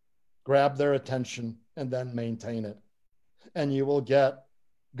 Grab their attention and then maintain it. And you will get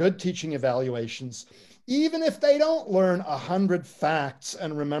good teaching evaluations, even if they don't learn 100 facts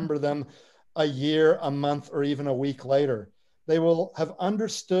and remember them a year, a month, or even a week later. They will have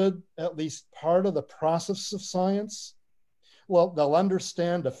understood at least part of the process of science. Well, they'll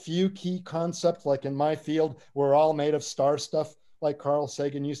understand a few key concepts, like in my field, we're all made of star stuff, like Carl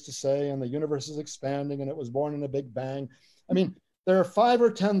Sagan used to say, and the universe is expanding and it was born in a big bang. I mean, there are 5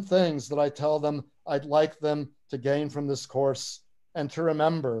 or 10 things that I tell them I'd like them to gain from this course and to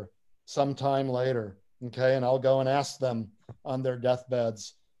remember sometime later, okay? And I'll go and ask them on their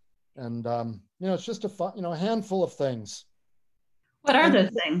deathbeds. And, it's just a handful of things. What are those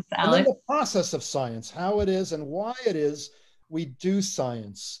things, Alex? And then Alex? the process of science, how it is and why it is we do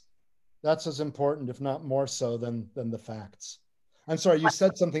science. That's as important, if not more so, than the facts. I'm sorry, you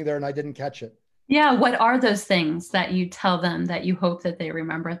said something there and I didn't catch it. Yeah, what are those things that you tell them that you hope that they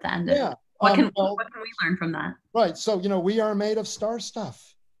remember at the end of it? What can we learn from that? Right. So, we are made of star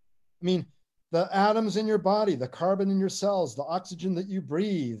stuff. I mean, the atoms in your body, the carbon in your cells, the oxygen that you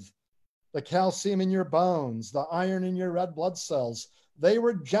breathe, the calcium in your bones, the iron in your red blood cells, they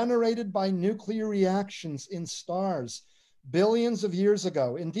were generated by nuclear reactions in stars billions of years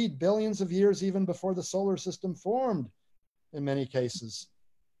ago. Indeed, billions of years even before the solar system formed in many cases.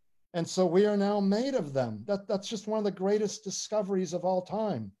 And so we are now made of them. That's just one of the greatest discoveries of all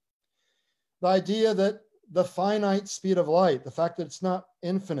time. The idea that the finite speed of light, the fact that it's not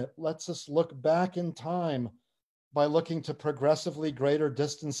infinite, lets us look back in time by looking to progressively greater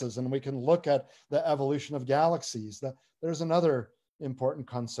distances. And we can look at the evolution of galaxies. There's another important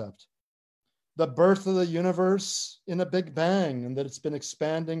concept. The birth of the universe in a big bang, and that it's been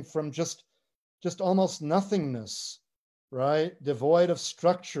expanding from just almost nothingness, right? Devoid of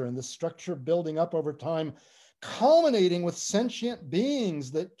structure, and the structure building up over time, culminating with sentient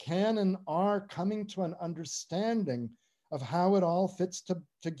beings that can and are coming to an understanding of how it all fits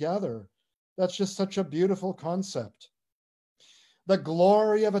together. That's just such a beautiful concept. The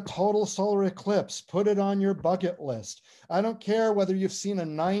glory of a total solar eclipse, put it on your bucket list. I don't care whether you've seen a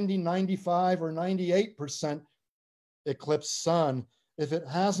 90, 95, or 98% eclipse sun. If it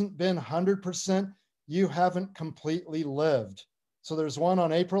hasn't been 100%, you haven't completely lived. So there's one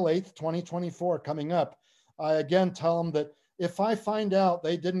on April 8th, 2024 coming up. I again tell them that if I find out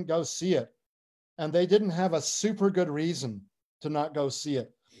they didn't go see it and they didn't have a super good reason to not go see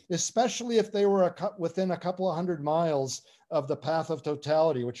it, especially if they were within a couple of 100 miles of the path of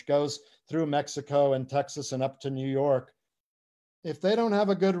totality, which goes through Mexico and Texas and up to New York, if they don't have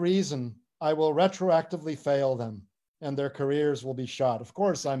a good reason, I will retroactively fail them and their careers will be shot. Of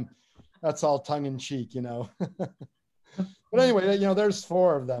course, that's all tongue in cheek, But anyway, there's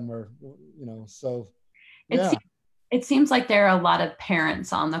 4 of them, so yeah. It seems like there are a lot of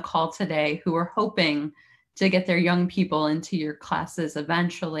parents on the call today who are hoping to get their young people into your classes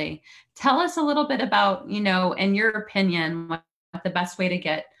eventually. Tell us a little bit about, in your opinion, what the best way to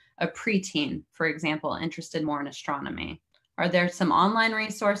get a preteen, for example, interested more in astronomy. Are there some online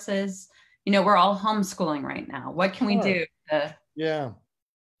resources? We're all homeschooling right now. What can we Sure. do to... Yeah.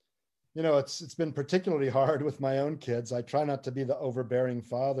 It's been particularly hard with my own kids. I try not to be the overbearing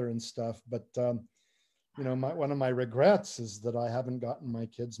father and stuff, but one of my regrets is that I haven't gotten my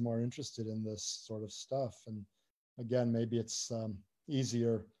kids more interested in this sort of stuff. And again, maybe it's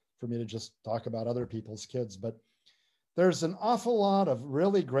easier for me to just talk about other people's kids, but there's an awful lot of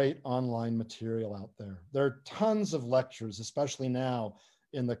really great online material out there. There are tons of lectures, especially now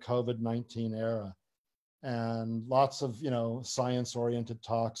in the COVID-19 era, and lots of, science-oriented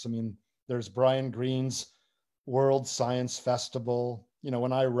talks. I mean, there's Brian Greene's World Science Festival.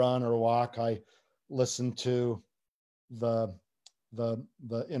 When I run or walk, I listen to the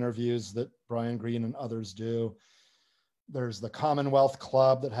interviews that Brian Greene and others do. There's the Commonwealth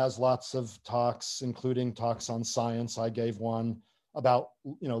Club that has lots of talks, including talks on science. I gave one about,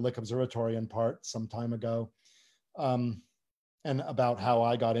 Lick Observatory in part some time ago, and about how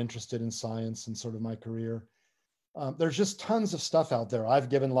I got interested in science and sort of my career. There's just tons of stuff out there. I've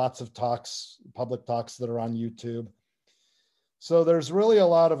given lots of talks, public talks that are on YouTube. So there's really a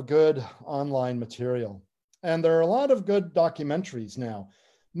lot of good online material. And there are a lot of good documentaries now,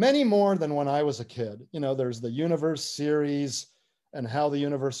 many more than when I was a kid. There's the Universe series and How the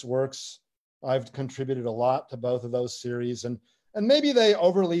Universe Works. I've contributed a lot to both of those series. And maybe they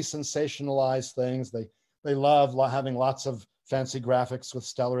overly sensationalize things. They love having lots of fancy graphics with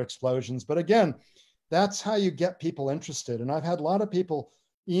stellar explosions. But again, that's how you get people interested. And I've had a lot of people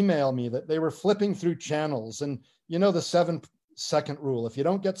email me that they were flipping through channels, and the 7-second rule. If you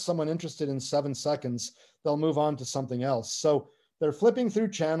don't get someone interested in 7 seconds, they'll move on to something else. So they're flipping through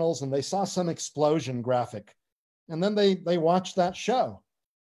channels and they saw some explosion graphic, and then they watched that show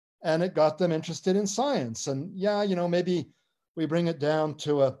and it got them interested in science. And yeah, maybe we bring it down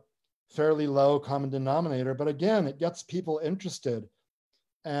to a fairly low common denominator, but again, it gets people interested.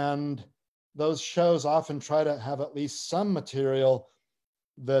 And those shows often try to have at least some material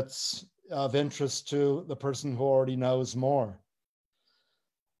that's of interest to the person who already knows more.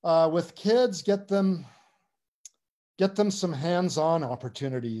 With kids, get them some hands-on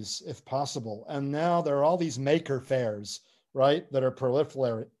opportunities if possible. And now there are all these maker fairs, right, that are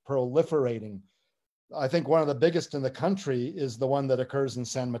proliferating. I think one of the biggest in the country is the one that occurs in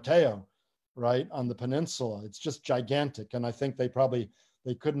San Mateo, right, on the peninsula. It's just gigantic. And I think they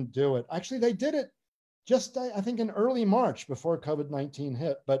couldn't do it. Actually, they did it just, I think, in early March before COVID-19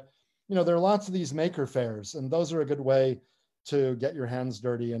 hit. But, there are lots of these maker fairs, and those are a good way to get your hands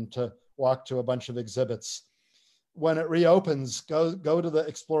dirty and to walk to a bunch of exhibits. When it reopens, go to the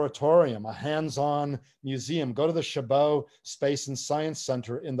Exploratorium, a hands-on museum. Go to the Chabot Space and Science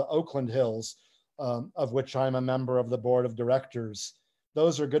Center in the Oakland Hills, of which I'm a member of the board of directors.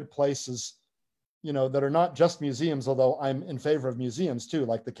 Those are good places, that are not just museums, although I'm in favor of museums too,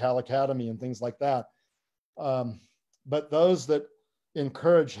 like the Cal Academy and things like that. But those that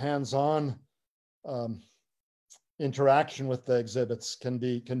encourage hands-on interaction with the exhibits can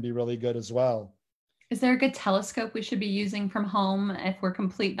be really good as well. Is there a good telescope we should be using from home if we're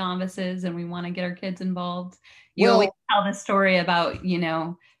complete novices and we want to get our kids involved? You always tell the story about,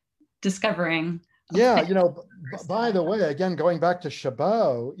 discovering. Yeah, by the way, again, going back to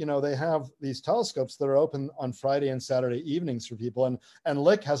Chabot, they have these telescopes that are open on Friday and Saturday evenings for people. And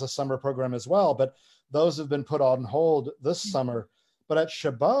Lick has a summer program as well, but those have been put on hold this summer. But at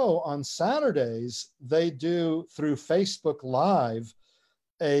Chabot on Saturdays, they do through Facebook Live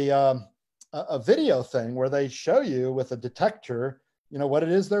a video thing where they show you with a detector, what it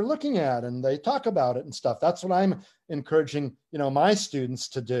is they're looking at, and they talk about it and stuff. That's what I'm encouraging, my students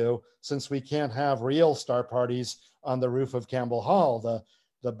to do, since we can't have real star parties on the roof of Campbell Hall,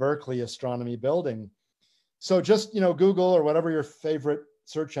 the Berkeley astronomy building. So just, Google, or whatever your favorite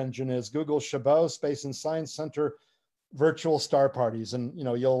search engine is, Google Chabot Space and Science Center virtual star parties, and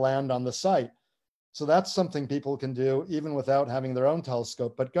you'll land on the site. So that's something people can do even without having their own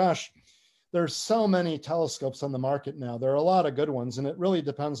telescope. But gosh, there's so many telescopes on the market now. There are a lot of good ones, and it really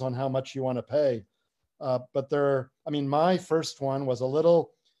depends on how much you want to pay. But my first one was a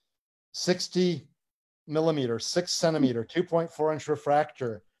little 60 millimeter, 6 centimeter, 2.4 inch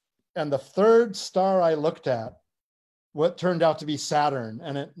refractor. And the third star I looked at, what turned out to be Saturn,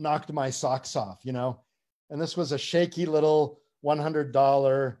 and it knocked my socks off, And this was a shaky little $100,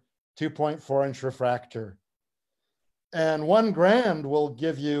 2.4 inch refractor. And $1,000 will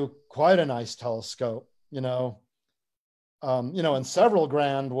give you quite a nice telescope, And several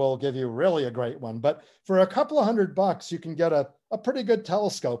grand will give you really a great one. But for a couple of $100, you can get a pretty good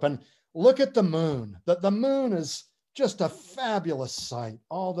telescope. And look at the moon. The moon is just a fabulous sight,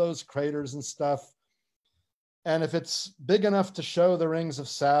 all those craters and stuff. And if it's big enough to show the rings of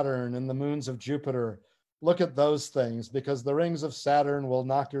Saturn and the moons of Jupiter, look at those things, because the rings of Saturn will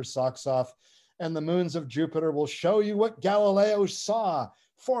knock your socks off, and the moons of Jupiter will show you what Galileo saw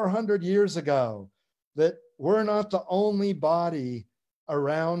 400 years ago, that we're not the only body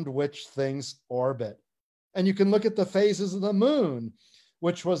around which things orbit. And you can look at the phases of the moon,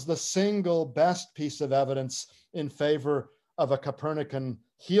 which was the single best piece of evidence in favor of a Copernican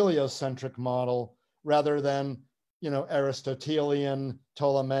heliocentric model, rather than, Aristotelian,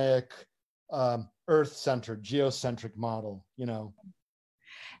 Ptolemaic, Earth-centered, geocentric model,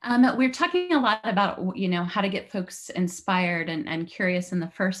 We're talking a lot about, how to get folks inspired and curious in the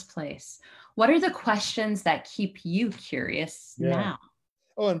first place. What are the questions that keep you curious now?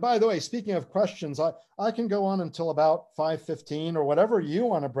 Oh, and by the way, speaking of questions, I can go on until about 5:15 or whatever you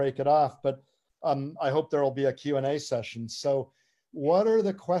want to break it off, but I hope there will be a Q&A session. So what are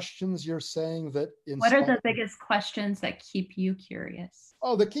the questions you're saying that inspire? What are the biggest questions that keep you curious?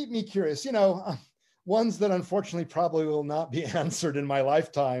 Oh, that keep me curious. Ones that unfortunately probably will not be answered in my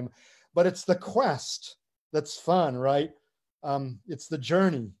lifetime, but it's the quest that's fun, right? It's the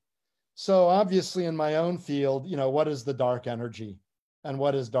journey. So obviously in my own field, what is the dark energy and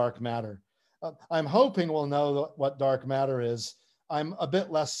what is dark matter? I'm hoping we'll know what dark matter is. I'm a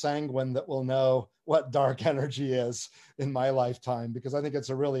bit less sanguine that we'll know what dark energy is in my lifetime, because I think it's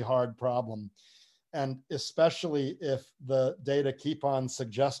a really hard problem. And especially if the data keep on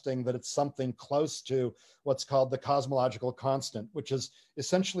suggesting that it's something close to what's called the cosmological constant, which is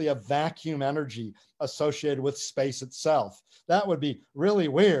essentially a vacuum energy associated with space itself. That would be really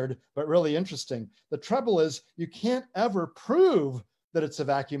weird, but really interesting. The trouble is you can't ever prove that it's a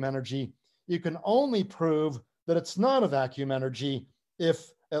vacuum energy. You can only prove that it's not a vacuum energy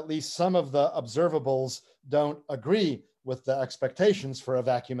if at least some of the observables don't agree with the expectations for a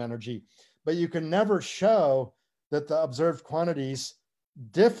vacuum energy. But you can never show that the observed quantities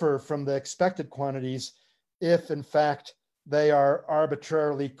differ from the expected quantities if, in fact, they are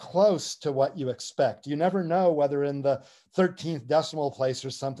arbitrarily close to what you expect. You never know whether in the 13th decimal place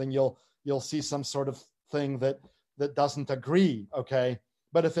or something you'll see some sort of thing that doesn't agree, okay?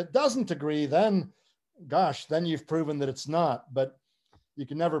 But if it doesn't agree, then, gosh, then you've proven that it's not. But you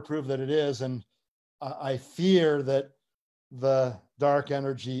can never prove that it is. And I fear that the dark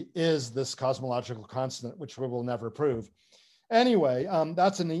energy is this cosmological constant, which we will never prove. Anyway,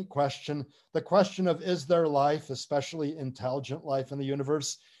 that's a neat question. The question of, is there life, especially intelligent life in the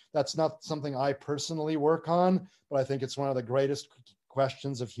universe? That's not something I personally work on, but I think it's one of the greatest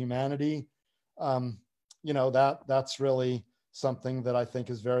questions of humanity. That's really something that I think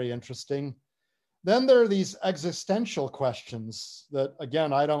is very interesting. Then there are these existential questions that,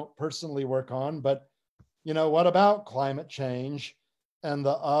 again, I don't personally work on, but what about climate change and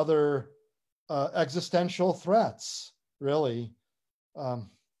the other existential threats, really?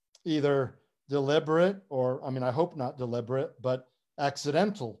 Either deliberate or, I hope not deliberate, but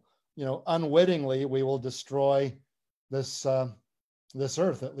accidental. Unwittingly, we will destroy this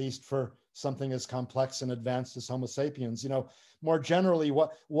Earth, at least for something as complex and advanced as Homo sapiens. More generally,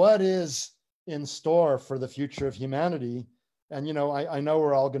 what is in store for the future of humanity? And, I know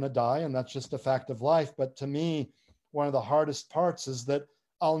we're all going to die, and that's just a fact of life. But to me, one of the hardest parts is that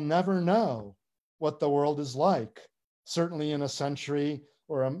I'll never know what the world is like, certainly in a century,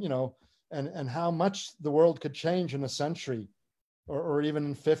 or, and how much the world could change in a century, or even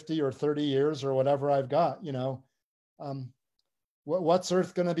in 50 or 30 years or whatever I've got, what's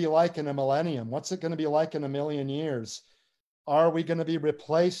Earth going to be like in a millennium? What's it going to be like in a million years? Are we going to be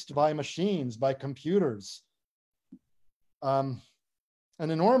replaced by machines, by computers? An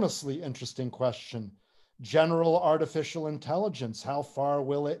enormously interesting question. General artificial intelligence, how far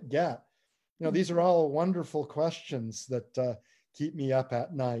will it get? These are all wonderful questions that keep me up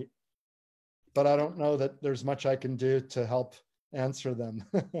at night. But I don't know that there's much I can do to help answer them.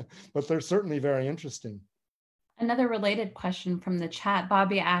 But they're certainly very interesting. Another related question from the chat,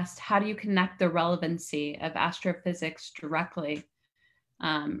 Bobby asked, how do you connect the relevancy of astrophysics directly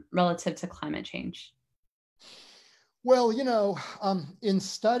relative to climate change? Well, in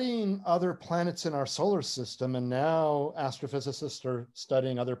studying other planets in our solar system, and now astrophysicists are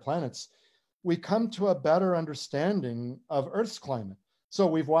studying other planets, we come to a better understanding of Earth's climate. So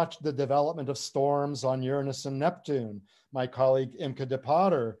we've watched the development of storms on Uranus and Neptune. My colleague Imke de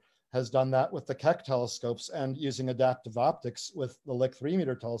Potter has done that with the Keck telescopes and using adaptive optics with the Lick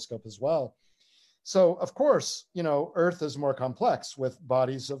 3-meter telescope as well. So of course, Earth is more complex with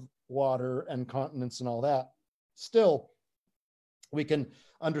bodies of water and continents and all that. Still, we can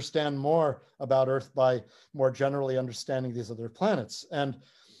understand more about Earth by more generally understanding these other planets. And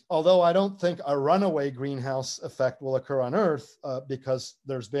although I don't think a runaway greenhouse effect will occur on Earth, because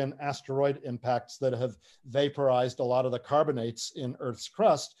there's been asteroid impacts that have vaporized a lot of the carbonates in Earth's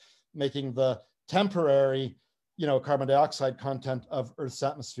crust, making the temporary, carbon dioxide content of Earth's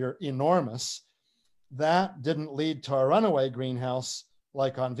atmosphere enormous. That didn't lead to a runaway greenhouse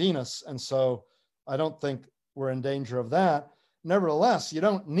like on Venus. And so I don't think we're in danger of that. Nevertheless, you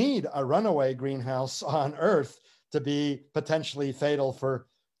don't need a runaway greenhouse on Earth to be potentially fatal for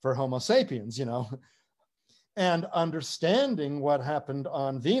Homo sapiens, And understanding what happened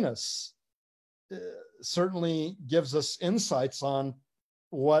on Venus certainly gives us insights on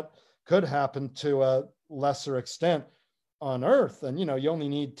what could happen to a lesser extent on Earth. And, you only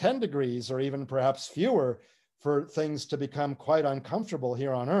need 10 degrees or even perhaps fewer for things to become quite uncomfortable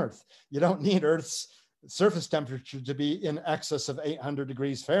here on Earth. You don't need Earth's surface temperature to be in excess of 800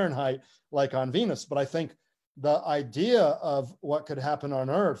 degrees Fahrenheit like on Venus. But I think the idea of what could happen on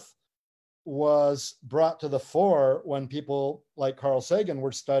Earth was brought to the fore when people like Carl Sagan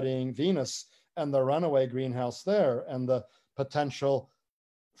were studying Venus and the runaway greenhouse there, and the potential,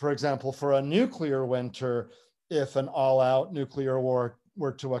 for example, for a nuclear winter if an all-out nuclear war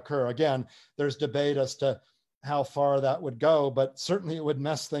were to occur. Again, there's debate as to how far that would go, but certainly it would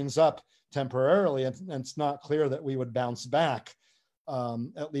mess things up temporarily, and it's not clear that we would bounce back,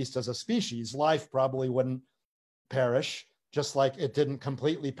 at least as a species. Life probably wouldn't perish, just like it didn't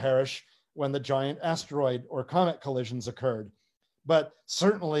completely perish when the giant asteroid or comet collisions occurred. But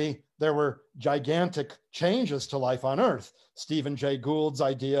certainly there were gigantic changes to life on Earth. Stephen Jay Gould's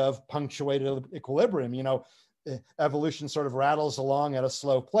idea of punctuated equilibrium, evolution sort of rattles along at a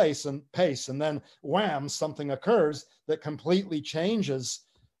slow pace, and then wham, something occurs that completely changes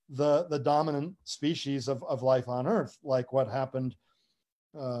the dominant species of life on Earth, like what happened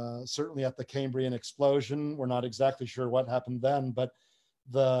certainly at the Cambrian explosion. We're not exactly sure what happened then, but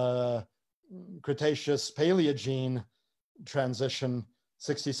the Cretaceous Paleogene transition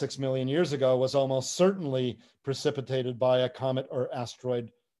 66 million years ago was almost certainly precipitated by a comet or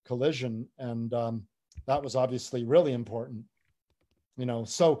asteroid collision. And that was obviously really important.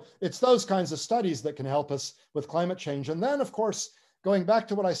 So it's those kinds of studies that can help us with climate change. And then, of course, going back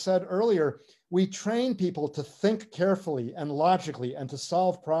to what I said earlier, we train people to think carefully and logically and to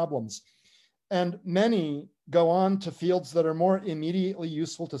solve problems. And many go on to fields that are more immediately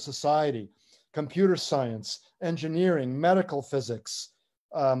useful to society: computer science, engineering, medical physics.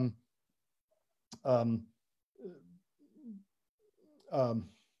 Yeah,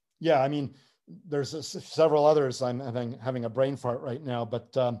 I mean, there's several others. I'm having a brain fart right now,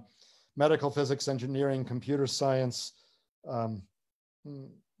 but medical physics, engineering, computer science,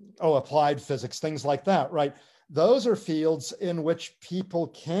 applied physics, things like that, right? Those are fields in which people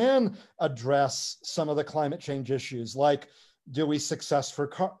can address some of the climate change issues, like, do we sequester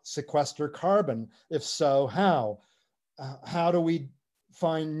carbon? If so, how? How do we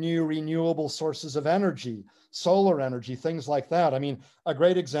find new renewable sources of energy, solar energy, things like that? I mean, a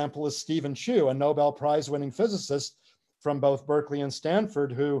great example is Stephen Chu, a Nobel Prize winning physicist from both Berkeley and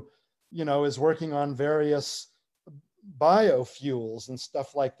Stanford, who, is working on various biofuels and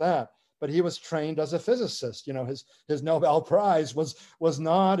stuff like that. But he was trained as a physicist. His Nobel Prize was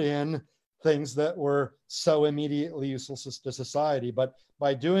not in things that were so immediately useful to society, but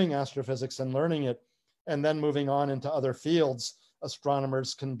by doing astrophysics and learning it, and then moving on into other fields,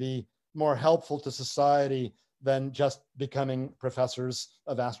 astronomers can be more helpful to society than just becoming professors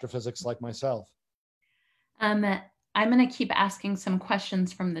of astrophysics like myself. I'm going to keep asking some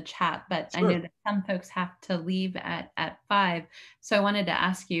questions from the chat, but sure. I know that some folks have to leave at 5. So I wanted to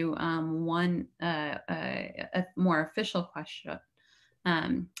ask you one a more official question.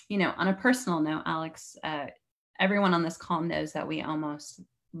 On a personal note, Alex, everyone on this call knows that we almost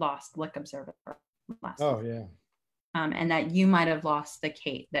lost Lick Observatory last month. Yeah. And that you might have lost the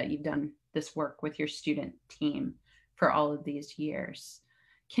Kate, that you've done this work with your student team for all of these years.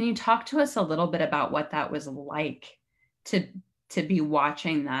 Can you talk to us a little bit about what that was like to be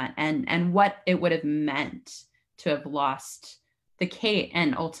watching that, and what it would have meant to have lost the Kate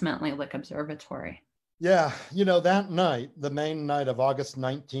and ultimately Lick Observatory? Yeah, that night, the main night of August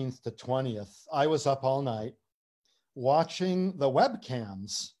 19th to 20th, I was up all night watching the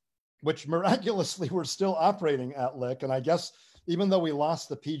webcams, which miraculously were still operating at Lick. And I guess even though we lost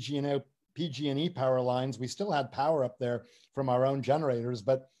the PG&E power lines, we still had power up there from our own generators.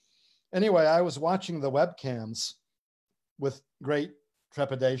 But anyway, I was watching the webcams with great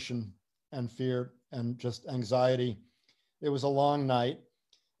trepidation and fear and just anxiety. It was a long night.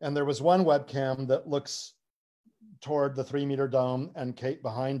 And there was one webcam that looks toward the 3-meter dome and Kate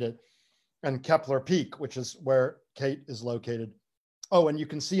behind it, and Kepler Peak, which is where Kate is located. Oh, and you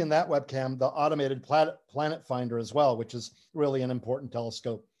can see in that webcam the automated planet finder as well, which is really an important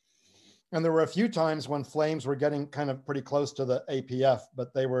telescope. And there were a few times when flames were getting kind of pretty close to the APF,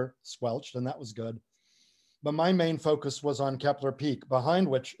 but they were squelched, and that was good. But my main focus was on Kepler Peak, behind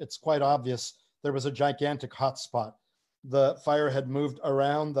which it's quite obvious there was a gigantic hotspot. The fire had moved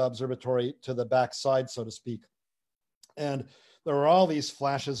around the observatory to the backside, so to speak. And there were all these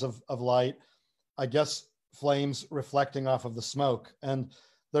flashes of light, I guess flames reflecting off of the smoke. And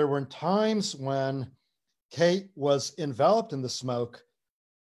there were times when Kate was enveloped in the smoke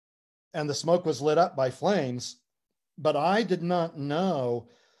and the smoke was lit up by flames, but I did not know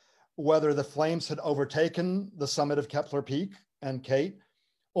whether the flames had overtaken the summit of Kepler Peak and Kate,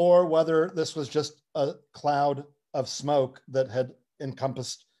 or whether this was just a cloud of smoke that had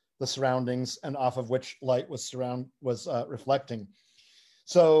encompassed the surroundings and off of which light was reflecting.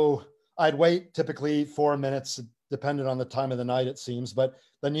 So I'd wait typically 4 minutes, depending on the time of the night, it seems, but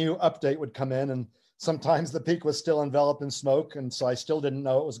the new update would come in, and sometimes the peak was still enveloped in smoke, and so I still didn't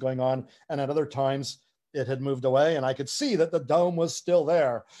know what was going on. And at other times, it had moved away, and I could see that the dome was still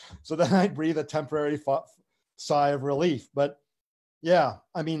there. So then I'd breathe a temporary sigh of relief. But yeah,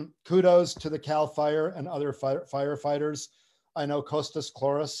 I mean, kudos to the CAL FIRE and other firefighters. I know Kostas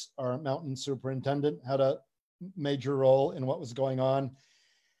Kloris, our mountain superintendent, had a major role in what was going on.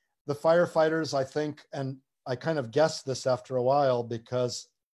 The firefighters, I think, and I kind of guessed this after a while because,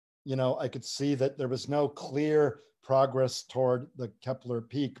 you know, I could see that there was no clear progress toward the Kepler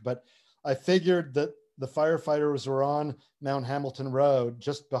Peak, but I figured that the firefighters were on Mount Hamilton Road,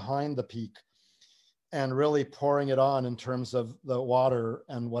 just behind the peak, and really pouring it on in terms of the water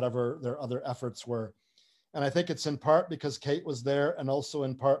and whatever their other efforts were. And I think it's in part because Kate was there, and also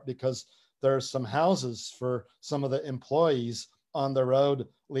in part because there's some houses for some of the employees on the road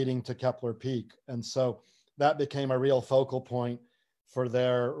leading to Kepler Peak. And so that became a real focal point for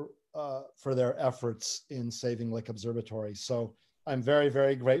their efforts in saving Lick Observatory. So I'm very,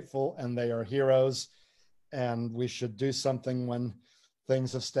 very grateful, and they are heroes. And we should do something when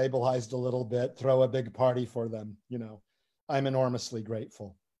things have stabilized a little bit, throw a big party for them. You know, I'm enormously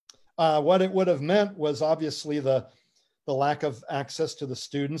grateful. What it would have meant was obviously the lack of access to the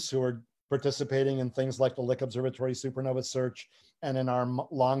students who are participating in things like the Lick Observatory supernova search and in our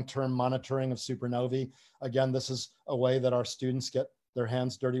long-term monitoring of supernovae. Again, this is a way that our students get their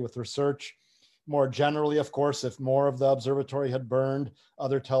hands dirty with research. More generally, of course, if more of the observatory had burned,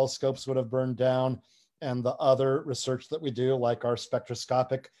 other telescopes would have burned down, and the other research that we do, like our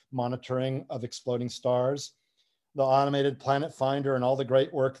spectroscopic monitoring of exploding stars, the automated planet finder and all the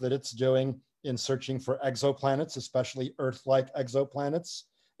great work that it's doing in searching for exoplanets, especially Earth-like exoplanets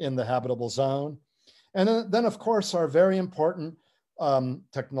in the habitable zone. And then of course, our very important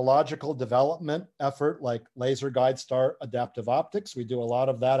technological development effort, like laser guide star adaptive optics. We do a lot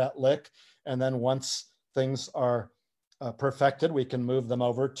of that at Lick. And then once things are perfected, we can move them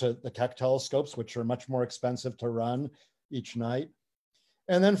over to the Keck telescopes, which are much more expensive to run each night.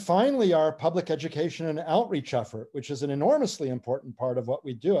 And then finally, our public education and outreach effort, which is an enormously important part of what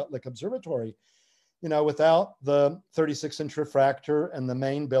we do at Lick Observatory. You know, without the 36-inch refractor and the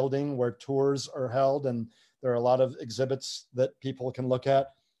main building where tours are held, and there are a lot of exhibits that people can look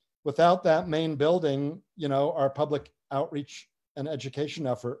at, without that main building, you know, our public outreach and education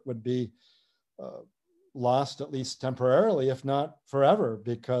effort would be lost, at least temporarily, if not forever,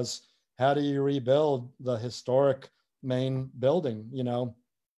 because how do you rebuild the historic main building, you know?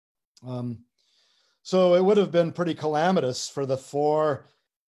 So it would have been pretty calamitous for the 4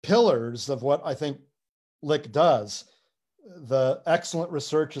 pillars of what I think Lick does. The excellent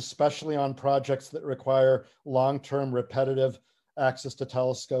research, especially on projects that require long-term repetitive access to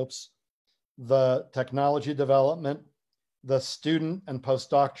telescopes, the technology development, the student and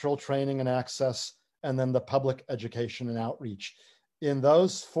postdoctoral training and access, and then the public education and outreach. In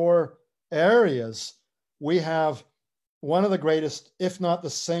those 4 areas, we have one of the greatest, if not the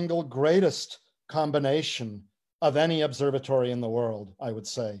single greatest combination of any observatory in the world, I would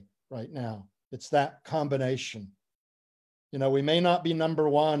say right now. It's that combination. You know, we may not be number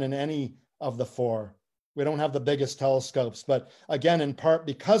 1 in any of the 4. We don't have the biggest telescopes, but again, in part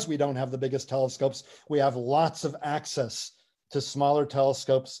because we don't have the biggest telescopes, we have lots of access to smaller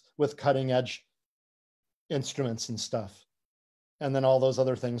telescopes with cutting edge instruments and stuff. And then all those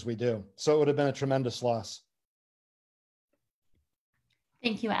other things we do. So it would have been a tremendous loss.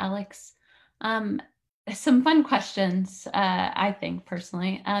 Thank you, Alex. Some fun questions, I think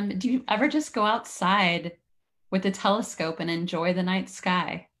personally. Do you ever just go outside with a telescope and enjoy the night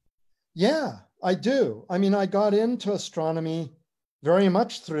sky? Yeah, I do. I mean, I got into astronomy very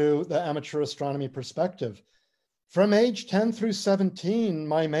much through the amateur astronomy perspective. From age 10 through 17,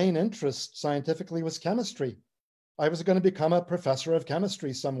 my main interest scientifically was chemistry. I was going to become a professor of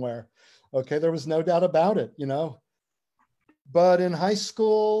chemistry somewhere. Okay, there was no doubt about it, you know. But in high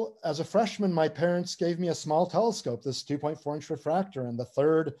school, as a freshman, my parents gave me a small telescope, this 2.4-inch refractor, and the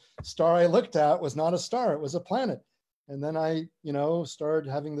third star I looked at was not a star, it was a planet. And then I, started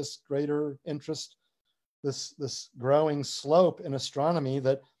having this greater interest, this growing slope in astronomy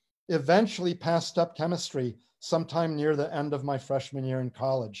that eventually passed up chemistry sometime near the end of my freshman year in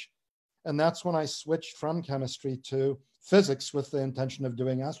college. And that's when I switched from chemistry to physics with the intention of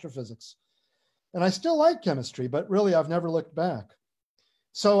doing astrophysics. And I still like chemistry, but really I've never looked back.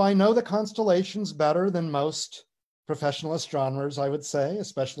 So I know the constellations better than most professional astronomers, I would say,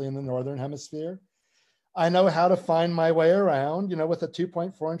 especially in the Northern Hemisphere. I know how to find my way around. With a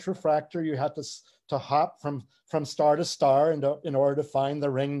 2.4-inch refractor, you have to hop from star to star in order to find the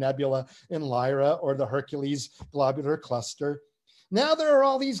Ring Nebula in Lyra or the Hercules globular cluster. Now there are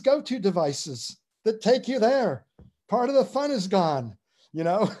all these go-to devices that take you there. Part of the fun is gone, you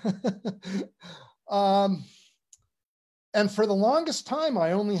know? And for the longest time,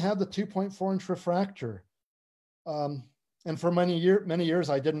 I only had the 2.4-inch refractor. And for many years,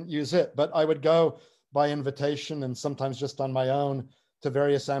 I didn't use it, but I would go by invitation and sometimes just on my own to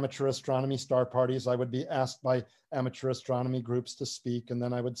various amateur astronomy star parties. I would be asked by amateur astronomy groups to speak, and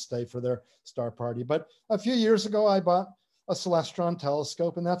then I would stay for their star party. But a few years ago, I bought a Celestron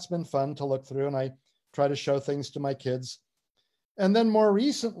telescope, and that's been fun to look through, and I try to show things to my kids. And then more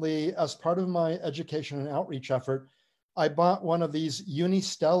recently, as part of my education and outreach effort, I bought one of these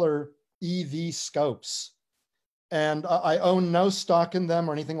unistellar EV scopes. And I own no stock in them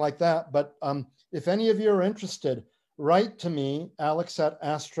or anything like that. But if any of you are interested, write to me,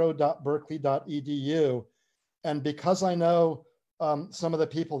 alex@astro.berkeley.edu. And because I know some of the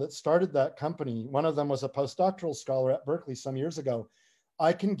people that started that company, one of them was a postdoctoral scholar at Berkeley some years ago,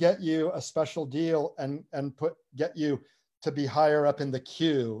 I can get you a special deal and get you to be higher up in the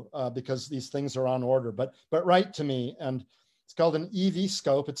queue because these things are on order. But write to me, and it's called an EV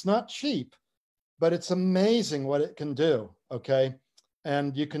scope. It's not cheap, but it's amazing what it can do, okay?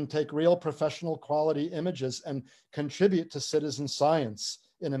 And you can take real professional quality images and contribute to citizen science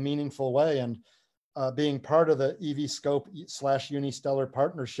in a meaningful way. And being part of the EV Scope / Unistellar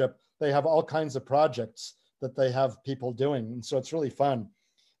partnership, they have all kinds of projects that they have people doing. And so it's really fun.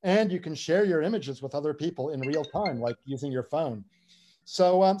 And you can share your images with other people in real time, like using your phone.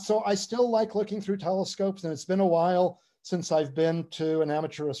 So, so I still like looking through telescopes, and it's been a while since I've been to an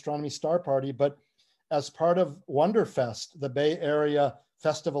amateur astronomy star party, but as part of Wonderfest, the Bay Area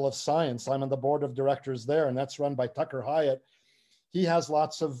Festival of Science, I'm on the board of directors there, and that's run by Tucker Hyatt. He has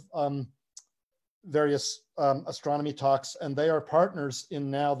lots of various astronomy talks, and they are partners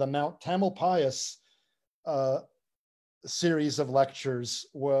in now the Mount Tamalpais series of lectures,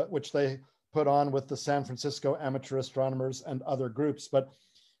 which they put on with the San Francisco amateur astronomers and other groups. But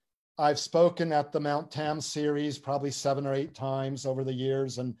I've spoken at the Mount Tam series probably 7 or 8 times over the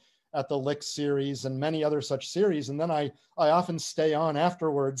years, and at the Lick series and many other such series. And then I often stay on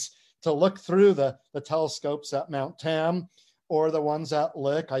afterwards to look through the telescopes at Mount Tam or the ones at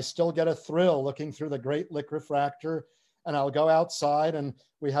Lick. I still get a thrill looking through the Great Lick Refractor, and I'll go outside, and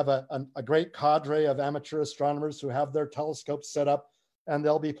we have a great cadre of amateur astronomers who have their telescopes set up, and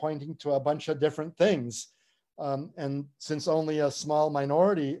they'll be pointing to a bunch of different things. And since only a small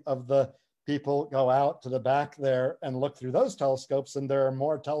minority of the people go out to the back there and look through those telescopes, and there are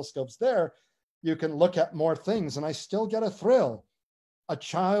more telescopes there, you can look at more things. And I still get a thrill, a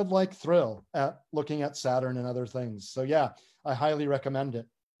childlike thrill at looking at Saturn and other things. So yeah, I highly recommend it.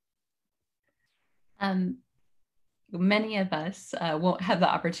 Many of us won't have the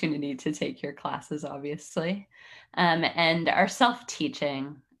opportunity to take your classes, obviously, and are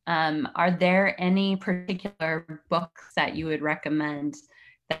self-teaching. Are there any particular books that you would recommend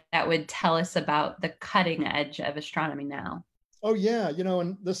that would tell us about the cutting edge of astronomy now? Oh yeah,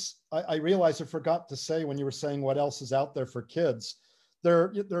 and this, I realized I forgot to say when you were saying what else is out there for kids.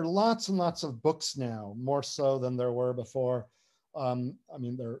 There are lots and lots of books now, more so than there were before. I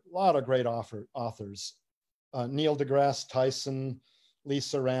mean, there are a lot of great authors. Neil deGrasse Tyson,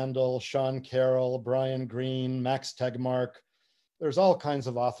 Lisa Randall, Sean Carroll, Brian Greene, Max Tegmark. There's all kinds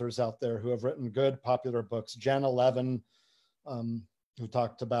of authors out there who have written good popular books. Janna Levin, who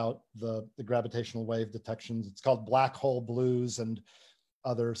talked about the gravitational wave detections. It's called Black Hole Blues. And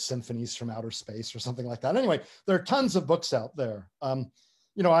other symphonies from outer space or something like that. Anyway, there are tons of books out there.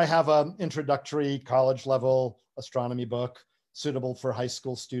 You know, I have an introductory college level astronomy book suitable for high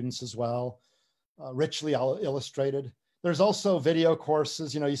school students as well, richly illustrated. There's also video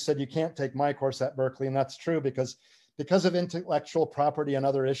courses. You know, you said you can't take my course at Berkeley, and that's true because of intellectual property and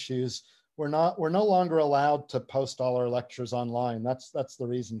other issues, we're no longer allowed to post all our lectures online. That's the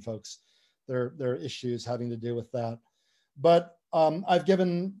reason, folks. There are issues having to do with that. But I've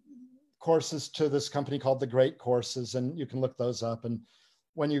given courses to this company called The Great Courses, and you can look those up. And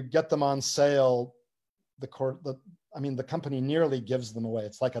when you get them on sale, the company nearly gives them away.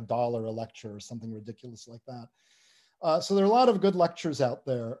 It's like $1 a lecture or something ridiculous like that. So there are a lot of good lectures out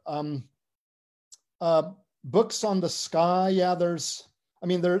there. Books on the sky, yeah, there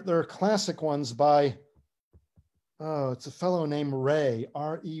are classic ones by, it's a fellow named Ray,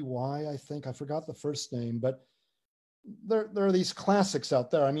 R-E-Y, I think. I forgot the first name, but there are these classics out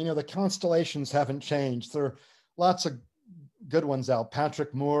there. I mean, you know, the constellations haven't changed. There are lots of good ones out.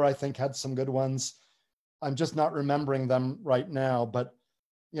 Patrick Moore, I think, had some good ones. I'm just not remembering them right now, but,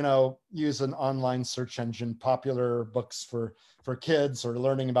 you know, use an online search engine, popular books for kids or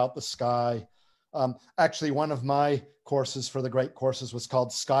learning about the sky. Actually, one of my courses for the Great Courses was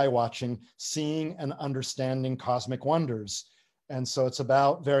called Sky Watching, Seeing and Understanding Cosmic Wonders. And so it's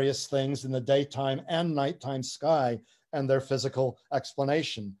about various things in the daytime and nighttime sky and their physical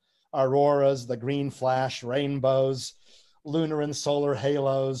explanation. Auroras, the green flash, rainbows, lunar and solar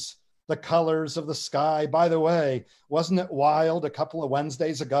halos, the colors of the sky. By the way, wasn't it wild a couple of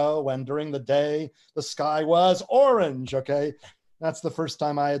Wednesdays ago when during the day the sky was orange, okay? That's the first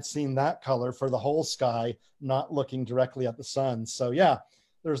time I had seen that color for the whole sky, not looking directly at the sun. So yeah,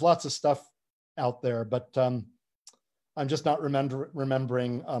 there's lots of stuff out there, but I'm just not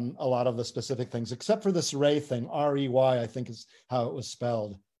remembering a lot of the specific things, except for this Ray thing, R-E-Y, I think is how it was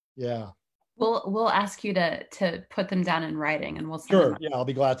spelled. Yeah. We'll ask you to put them down in writing, and we'll send Sure. them. Yeah, I'll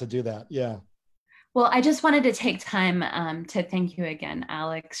be glad to do that. Yeah. Well, I just wanted to take time to thank you again,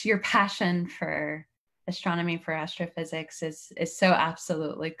 Alex. Your passion for astronomy, for astrophysics is so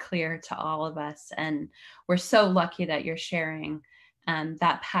absolutely clear to all of us. And we're so lucky that you're sharing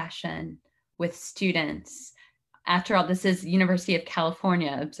that passion with students. After all, this is University of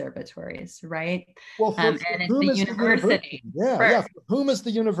California observatories, right? Well, for and it's whom the is university. The university? Yeah. For whom is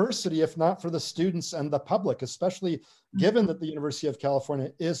the university, if not for the students and the public, especially given that the University of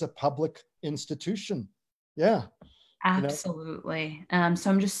California is a public institution? Yeah. Absolutely.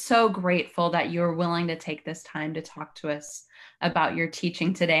 So I'm just so grateful that you're willing to take this time to talk to us about your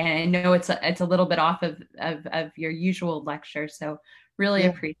teaching today. And I know it's a little bit off of your usual lecture. So really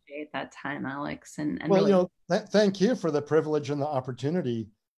appreciate that time, Alex. And well, really, thank you for the privilege and the opportunity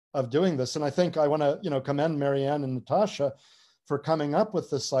of doing this. And I think I want to, commend Marianne and Natasha for coming up with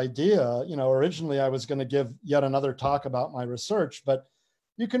this idea. Originally I was going to give yet another talk about my research, but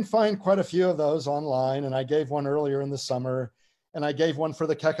you can find quite a few of those online. And I gave one earlier in the summer, and I gave one for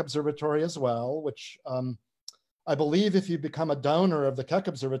the Keck Observatory as well, which I believe if you become a donor of the Keck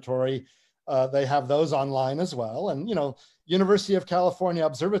Observatory, they have those online as well. And, University of California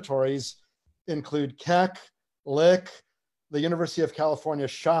observatories include Keck, Lick, the University of California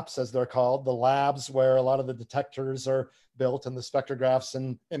shops, as they're called, the labs where a lot of the detectors are built and the spectrographs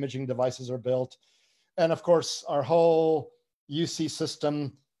and imaging devices are built. And of course, our whole UC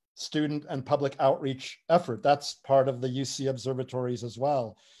system student and public outreach effort. That's part of the UC observatories as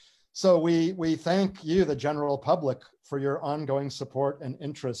well. So we thank you, the general public, for your ongoing support and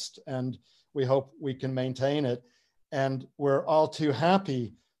interest, and we hope we can maintain it. And we're all too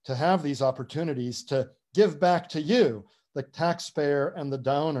happy to have these opportunities to give back to you, the taxpayer and the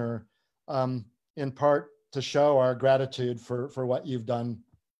donor, in part to show our gratitude for what you've done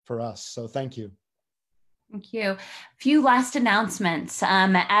for us. So thank you. Thank you. A few last announcements.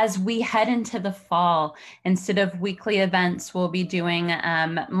 As we head into the fall, instead of weekly events, we'll be doing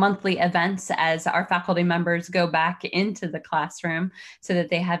monthly events as our faculty members go back into the classroom so that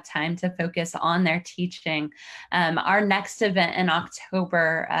they have time to focus on their teaching. Our next event in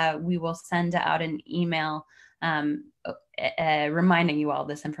October, we will send out an email reminding you all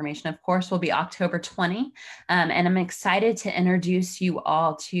this information, of course, will be October 20. And I'm excited to introduce you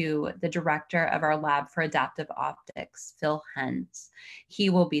all to the director of our Lab for Adaptive Optics, Phil Hens. He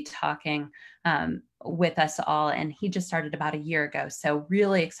will be talking with us all, and he just started about a year ago. So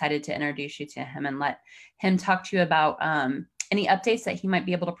really excited to introduce you to him and let him talk to you about any updates that he might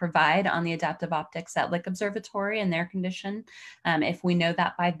be able to provide on the adaptive optics at Lick Observatory and their condition, if we know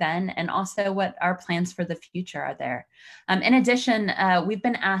that by then, and also what our plans for the future are there. In addition, we've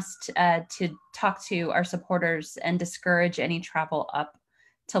been asked to talk to our supporters and discourage any travel up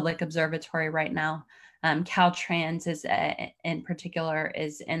to Lick Observatory right now. Caltrans is in particular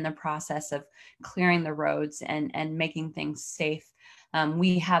is in the process of clearing the roads and making things safe.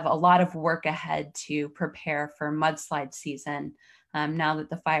 We have a lot of work ahead to prepare for mudslide season now that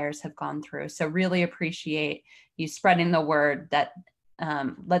the fires have gone through. So really appreciate you spreading the word that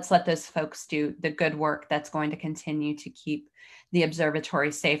let's let those folks do the good work that's going to continue to keep the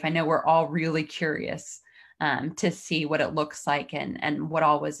observatory safe. I know we're all really curious to see what it looks like and what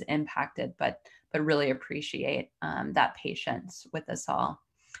all was impacted, but really appreciate that patience with us all.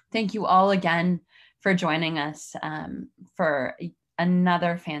 Thank you all again for joining us for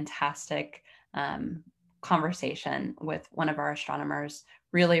another fantastic conversation with one of our astronomers.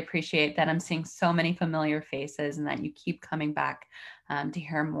 Really appreciate that I'm seeing so many familiar faces and that you keep coming back to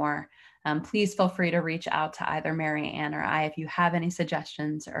hear more. Please feel free to reach out to either Mary Ann or I if you have any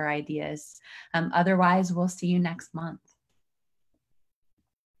suggestions or ideas. Otherwise, we'll see you next month.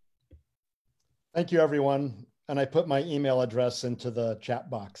 Thank you, everyone. And I put my email address into the chat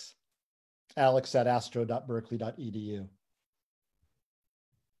box, alex@astro.berkeley.edu.